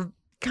that were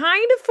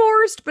kind of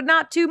forced, but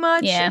not too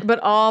much. Yeah. But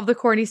all the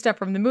corny stuff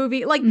from the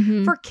movie, like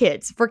for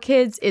kids,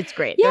 it's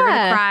great. They're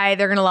going to cry.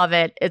 They're going to love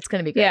it. It's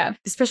going to be great. Yeah.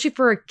 Especially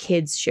for a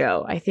kids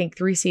show. I think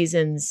 3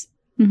 seasons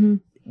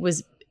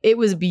was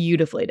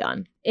beautifully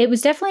done. It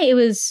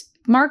was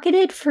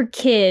marketed for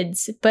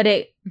kids, but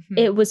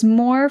it was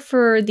more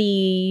for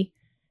the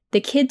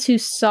kids who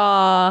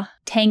saw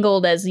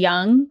Tangled as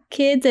young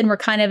kids and were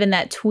kind of in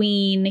that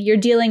tween. You're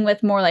dealing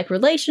with more like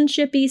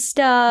relationship-y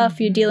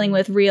stuff. You're dealing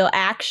with real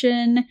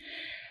action.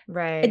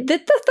 Right. The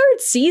 3rd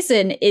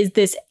season is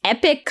this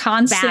epic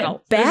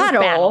constant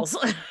battle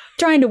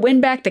trying to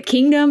win back the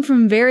kingdom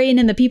from Varian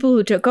and the people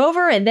who took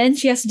over, and then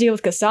she has to deal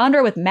with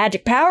Cassandra with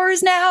magic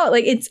powers now.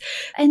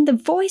 And the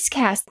voice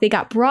cast, they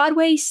got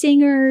Broadway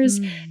singers.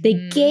 They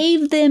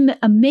gave them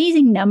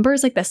amazing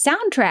numbers. Like the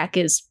soundtrack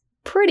is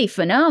pretty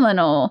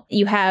phenomenal.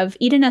 You have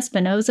Eden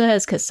Espinosa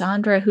as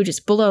Cassandra, who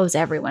just blows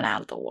everyone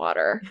out of the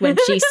water when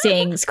she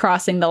sings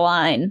Crossing the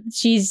Line.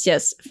 She's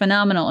just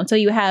phenomenal. And so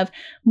you have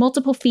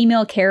multiple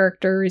female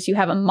characters. You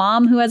have a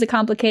mom who has a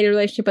complicated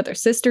relationship with her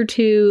sister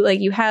too.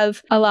 Like you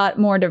have a lot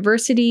more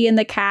diversity in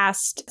the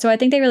cast. So I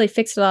think they really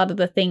fixed a lot of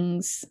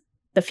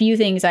the few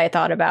things I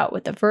thought about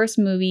with the first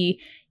movie.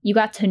 You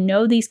got to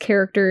know these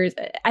characters.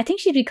 I think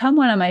she's become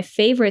one of my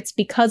favorites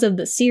because of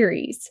the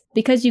series.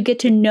 Because you get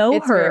to know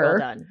it's her. Very well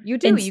done. You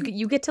do.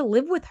 You get to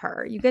live with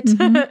her. You get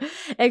to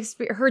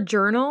her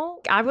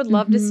journal. I would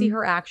love to see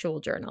her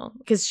actual journal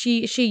because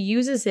she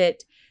uses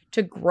it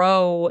to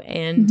grow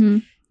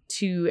and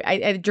to.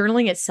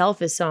 Journaling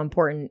itself is so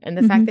important, and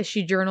the fact that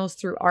she journals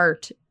through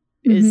art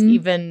is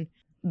even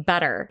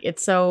better.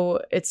 It's so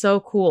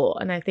cool,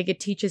 and I think it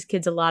teaches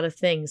kids a lot of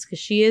things because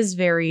she is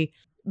very,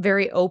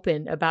 very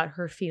open about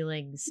her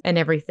feelings and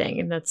everything.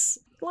 And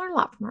learn a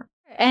lot from her.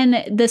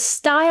 And the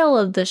style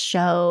of the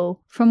show,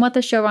 from what the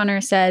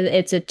showrunner said,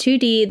 it's a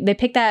 2D. They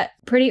picked that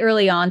pretty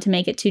early on to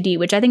make it 2D,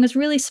 which I think was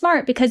really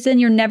smart because then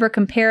you're never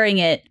comparing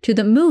it to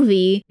the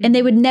movie and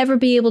they would never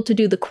be able to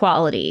do the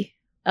quality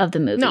of the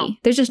movie. No.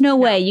 There's just no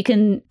way you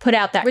can put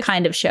out that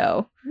kind of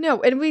show.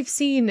 No, and we've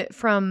seen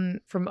from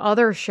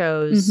other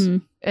shows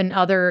and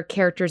other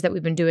characters that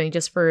we've been doing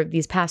just for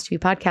these past few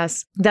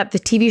podcasts that the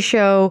TV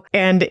show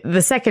and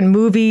the second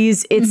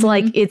movies, it's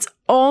like it's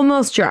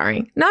almost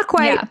jarring. Not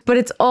quite, but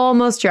it's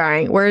almost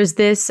jarring. Whereas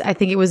this, I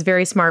think it was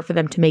very smart for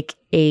them to make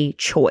a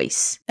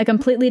choice. A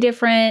completely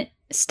different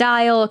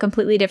style, a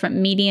completely different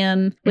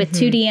medium with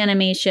 2D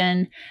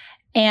animation.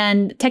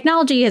 And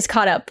technology has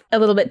caught up a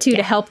little bit too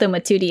to help them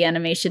with 2D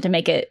animation to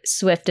make it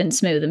swift and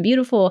smooth and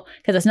beautiful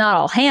because it's not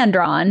all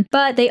hand-drawn.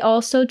 But they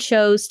also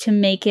chose to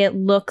make it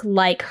look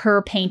like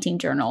her painting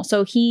journal.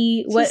 So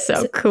was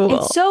so cool.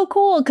 It's so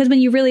cool because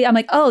when you really, I'm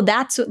like, oh,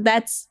 that's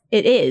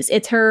it is.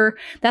 It's her.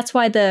 That's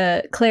why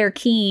the Claire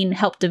Keane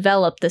helped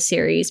develop the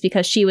series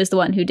because she was the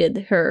one who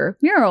did her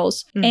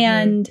murals.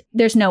 And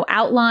there's no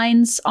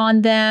outlines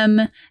on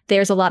them.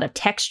 There's a lot of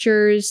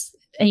textures.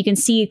 And you can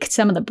see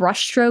some of the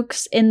brush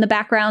strokes in the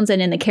backgrounds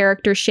and in the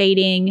character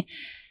shading.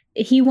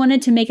 He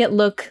wanted to make it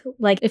look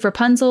like if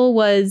Rapunzel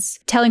was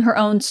telling her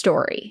own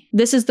story.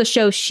 This is the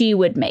show she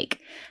would make.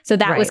 So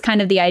that was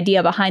kind of the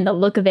idea behind the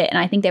look of it. And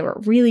I think they were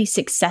really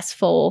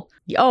successful.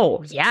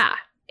 Oh, yeah.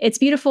 It's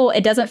beautiful.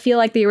 It doesn't feel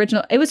like the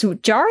original. It was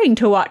jarring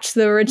to watch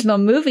the original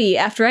movie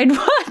after I'd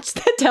watched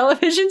the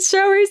television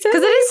show recently.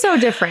 Because it is so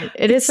different.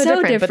 It is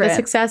so different. But the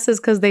success is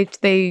because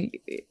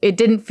it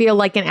didn't feel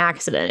like an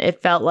accident. It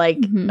felt like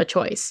a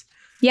choice.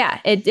 Yeah,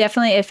 it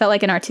felt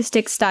like an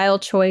artistic style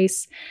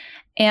choice.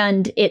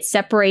 And it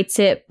separates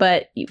it.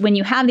 But when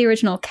you have the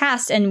original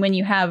cast and when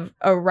you have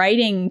a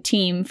writing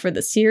team for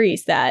the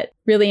series that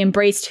really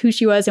embraced who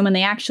she was, and when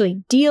they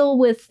actually deal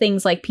with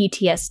things like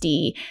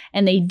PTSD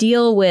and they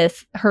deal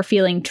with her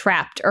feeling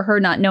trapped or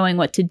her not knowing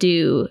what to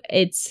do,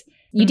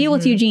 you deal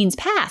with Eugene's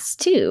past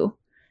too.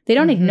 They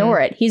don't ignore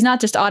it. He's not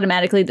just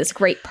automatically this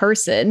great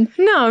person.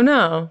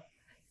 No.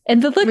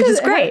 And the look Which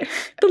is great.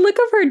 The look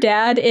of her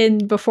dad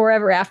in Before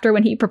Ever After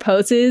when he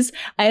proposes,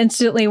 I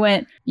instantly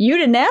went, "You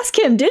didn't ask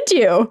him, did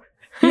you?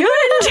 You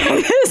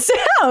didn't check this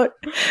out."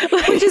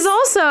 Which is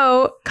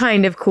also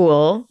kind of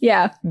cool.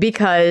 Yeah.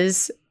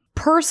 Because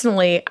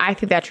personally, I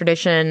think that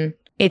tradition,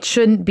 it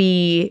shouldn't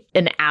be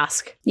an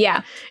ask.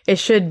 Yeah. It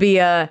should be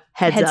a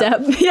heads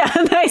up. Yeah,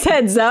 nice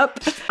heads up.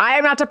 I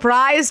am not a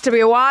prize to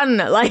be won.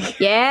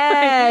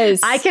 Yes.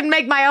 I can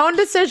make my own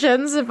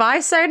decisions. If I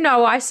say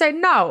no, I say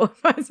no.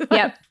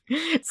 Yep.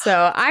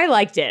 So I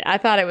liked it. I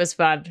thought it was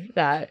fun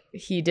that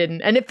he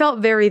didn't. And it felt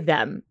very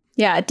them.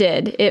 Yeah, it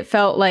did. It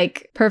felt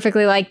like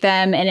perfectly like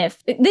them. And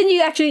then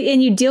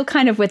you deal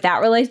kind of with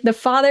that the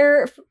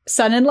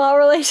father-son-in-law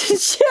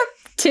relationship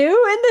too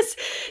in this.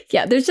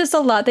 Yeah, there's just a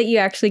lot that you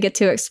actually get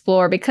to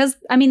explore because,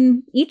 I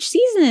mean, each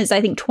season is,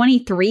 I think,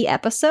 23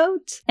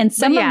 episodes. And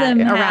some of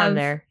them around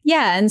there.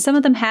 Yeah, and some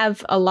of them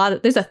have a lot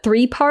of, there's a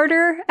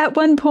 3-parter at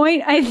one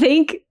point, I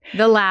think.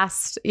 The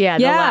last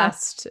is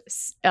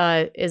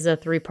a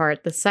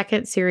 3-part. The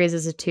second series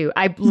is a 2.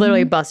 I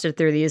literally busted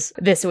through these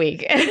this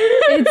week.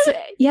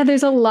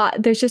 There's a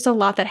lot. There's just a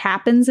lot that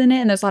happens in it,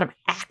 and there's a lot of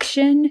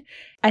action.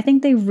 I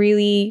think they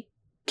really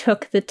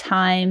took the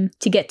time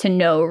to get to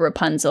know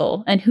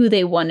Rapunzel and who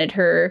they wanted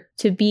her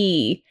to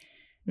be,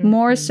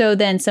 more so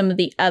than some of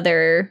the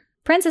other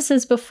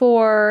princesses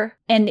before,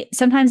 and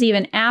sometimes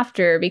even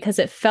after, because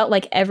it felt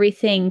like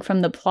everything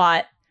from the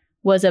plot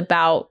was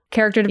about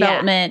character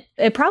development.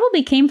 Yeah. It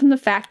probably came from the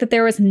fact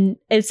that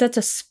it's such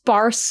a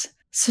sparse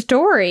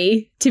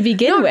story to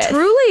begin with.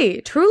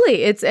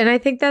 Truly. And I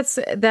think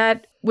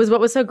that was what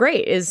was so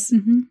great is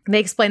they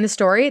explained the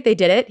story, they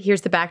did it.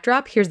 Here's the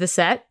backdrop, here's the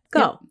set.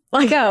 Go.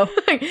 Yep. Go.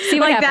 See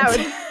what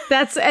happens.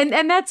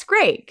 That's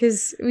great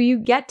because you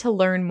get to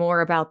learn more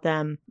about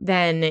them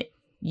than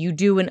you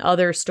do in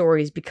other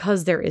stories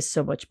because there is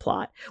so much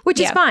plot,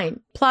 which is fine.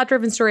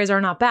 Plot-driven stories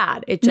are not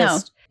bad. It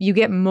just you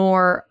get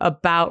more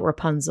about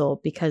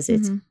Rapunzel because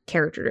it's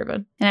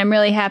character-driven. And I'm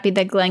really happy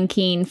that Glenn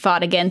Keane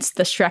fought against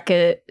the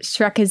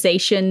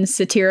Shrekization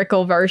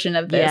satirical version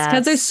of this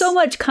because there's so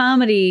much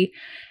comedy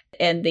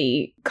and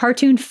the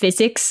cartoon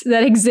physics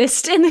that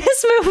exist in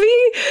this movie.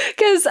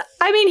 Because,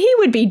 I mean, he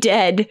would be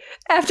dead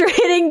after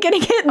getting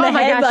hit in the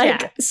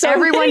head. So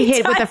everyone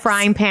hit with a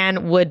frying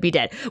pan would be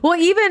dead. Well,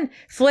 even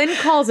Flynn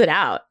calls it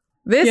out.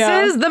 This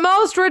is the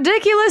most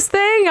ridiculous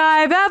thing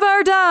I've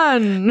ever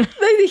done.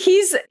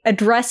 He's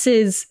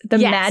addresses the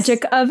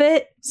magic of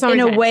it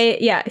in a way.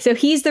 Yeah. So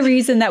he's the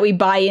reason that we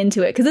buy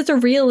into it because it's a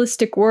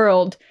realistic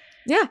world.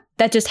 Yeah.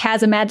 That just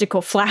has a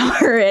magical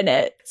flower in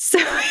it. So,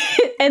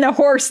 and a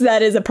horse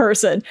that is a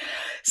person.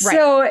 Right.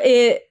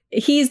 So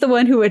he's the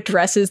one who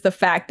addresses the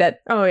fact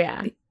that,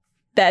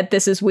 that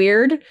this is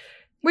weird.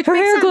 Which her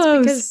makes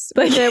sense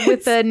because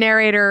with the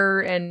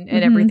narrator and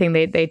everything,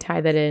 they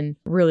tie that in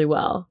really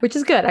well, which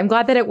is good. I'm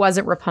glad that it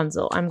wasn't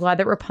Rapunzel. I'm glad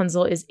that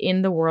Rapunzel is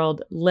in the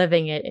world,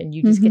 living it, and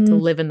you just get to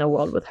live in the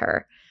world with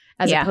her,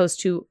 as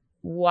opposed to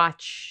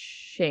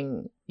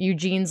watching.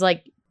 Eugene's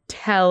like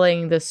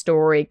telling the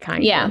story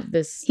kind of.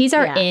 He's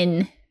our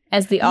in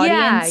as the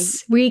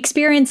audience. We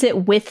experience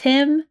it with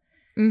him,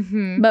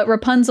 but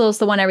Rapunzel's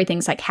the one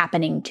everything's like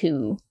happening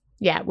to.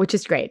 Yeah, which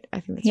is great. I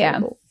think that's really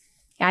cool.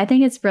 I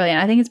think it's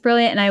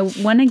brilliant. And I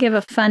want to give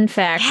a fun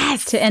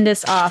fact to end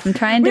us off. I'm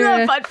trying to. We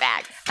love fun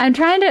facts.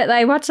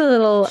 I watched a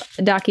little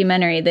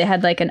documentary. They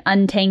had like an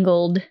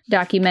Untangled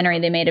documentary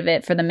they made of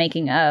it for the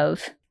making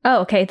of.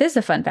 Oh, okay. This is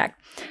a fun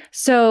fact.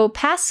 So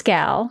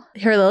Pascal,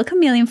 her little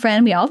chameleon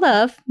friend we all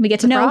love. We get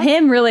to know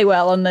him really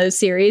well on those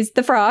series.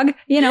 The frog,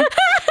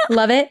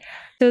 love it.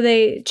 So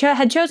they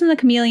had chosen the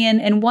chameleon,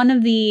 and one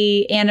of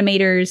the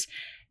animators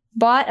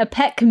bought a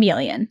pet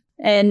chameleon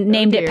and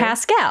named it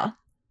Pascal.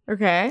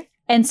 Okay.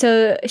 And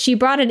so she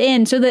brought it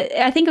in. So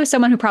I think it was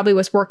someone who probably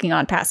was working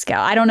on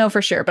Pascal. I don't know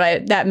for sure,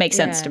 but that makes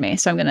sense to me.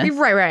 So I'm going to...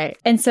 Right.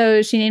 And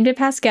so she named it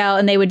Pascal,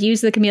 and they would use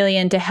the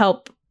chameleon to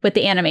help with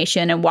the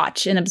animation and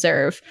watch and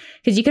observe.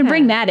 Because you can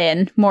bring that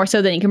in more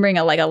so than you can bring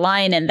a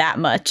lion in that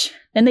much.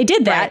 And they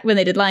did that when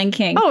they did Lion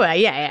King. Oh,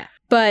 yeah.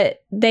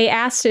 But they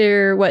asked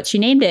her what she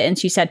named it, and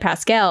she said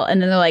Pascal.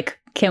 And then they're like,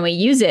 can we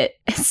use it?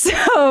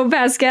 So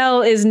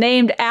Pascal is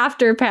named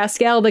after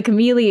Pascal the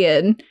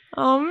chameleon.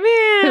 Oh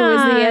man! Who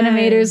was the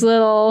animator's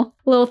little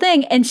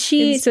thing? And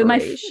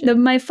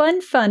my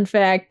fun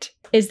fact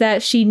is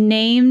that she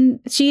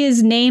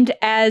is named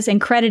as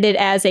and credited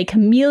as a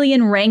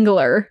chameleon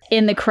wrangler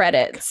in the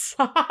credits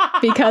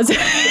because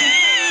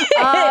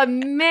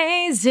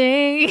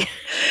amazing.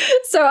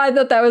 So I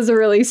thought that was a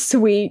really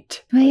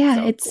sweet. But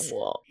yeah,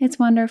 cool. It's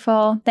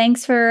wonderful.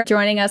 Thanks for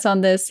joining us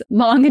on this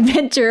long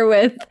adventure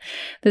with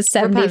the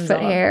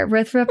 70-foot hair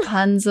with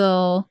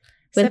Rapunzel.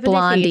 With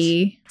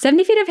Blondie.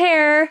 70 feet of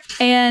hair.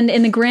 And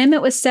in the Grimm,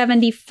 it was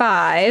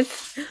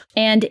 75.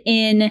 And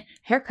in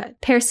Haircut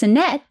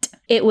Personette,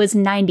 it was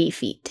 90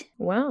 feet.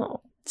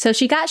 Wow. So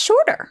she got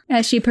shorter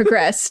as she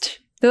progressed.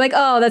 They're like,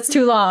 oh, that's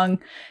too long.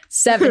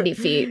 70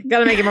 feet.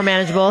 Gotta make it more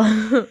manageable.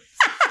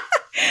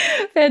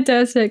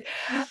 Fantastic.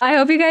 I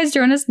hope you guys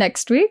join us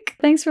next week.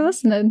 Thanks for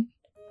listening.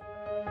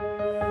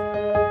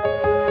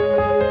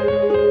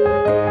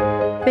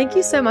 Thank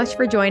you so much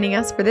for joining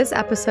us for this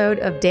episode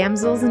of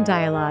Damsels in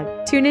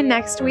Dialogue. Tune in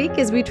next week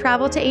as we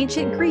travel to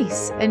ancient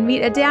Greece and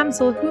meet a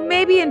damsel who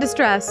may be in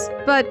distress,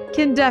 but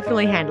can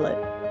definitely handle it.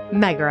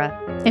 Megara.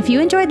 If you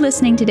enjoyed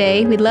listening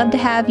today, we'd love to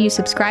have you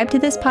subscribe to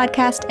this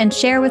podcast and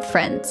share with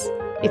friends.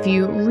 If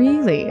you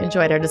really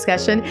enjoyed our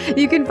discussion,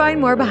 you can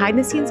find more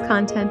behind-the-scenes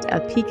content,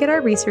 a peek at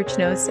our research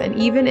notes, and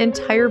even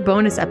entire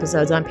bonus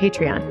episodes on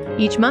Patreon.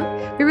 Each month,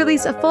 we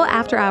release a full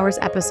after-hours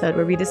episode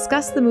where we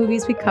discuss the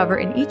movies we cover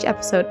in each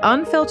episode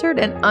unfiltered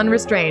and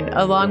unrestrained,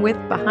 along with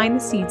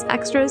behind-the-scenes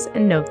extras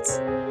and notes.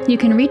 You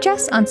can reach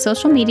us on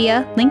social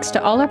media. Links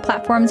to all our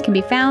platforms can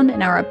be found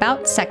in our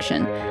About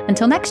section.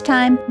 Until next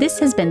time, this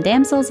has been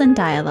Damsels in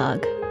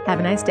Dialogue. Have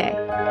a nice day.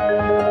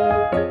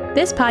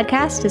 This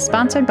podcast is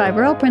sponsored by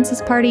Royal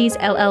Princess Parties,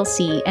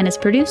 LLC, and is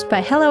produced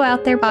by Hello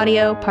Out There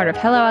Audio, part of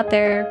Hello Out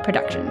There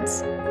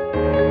Productions.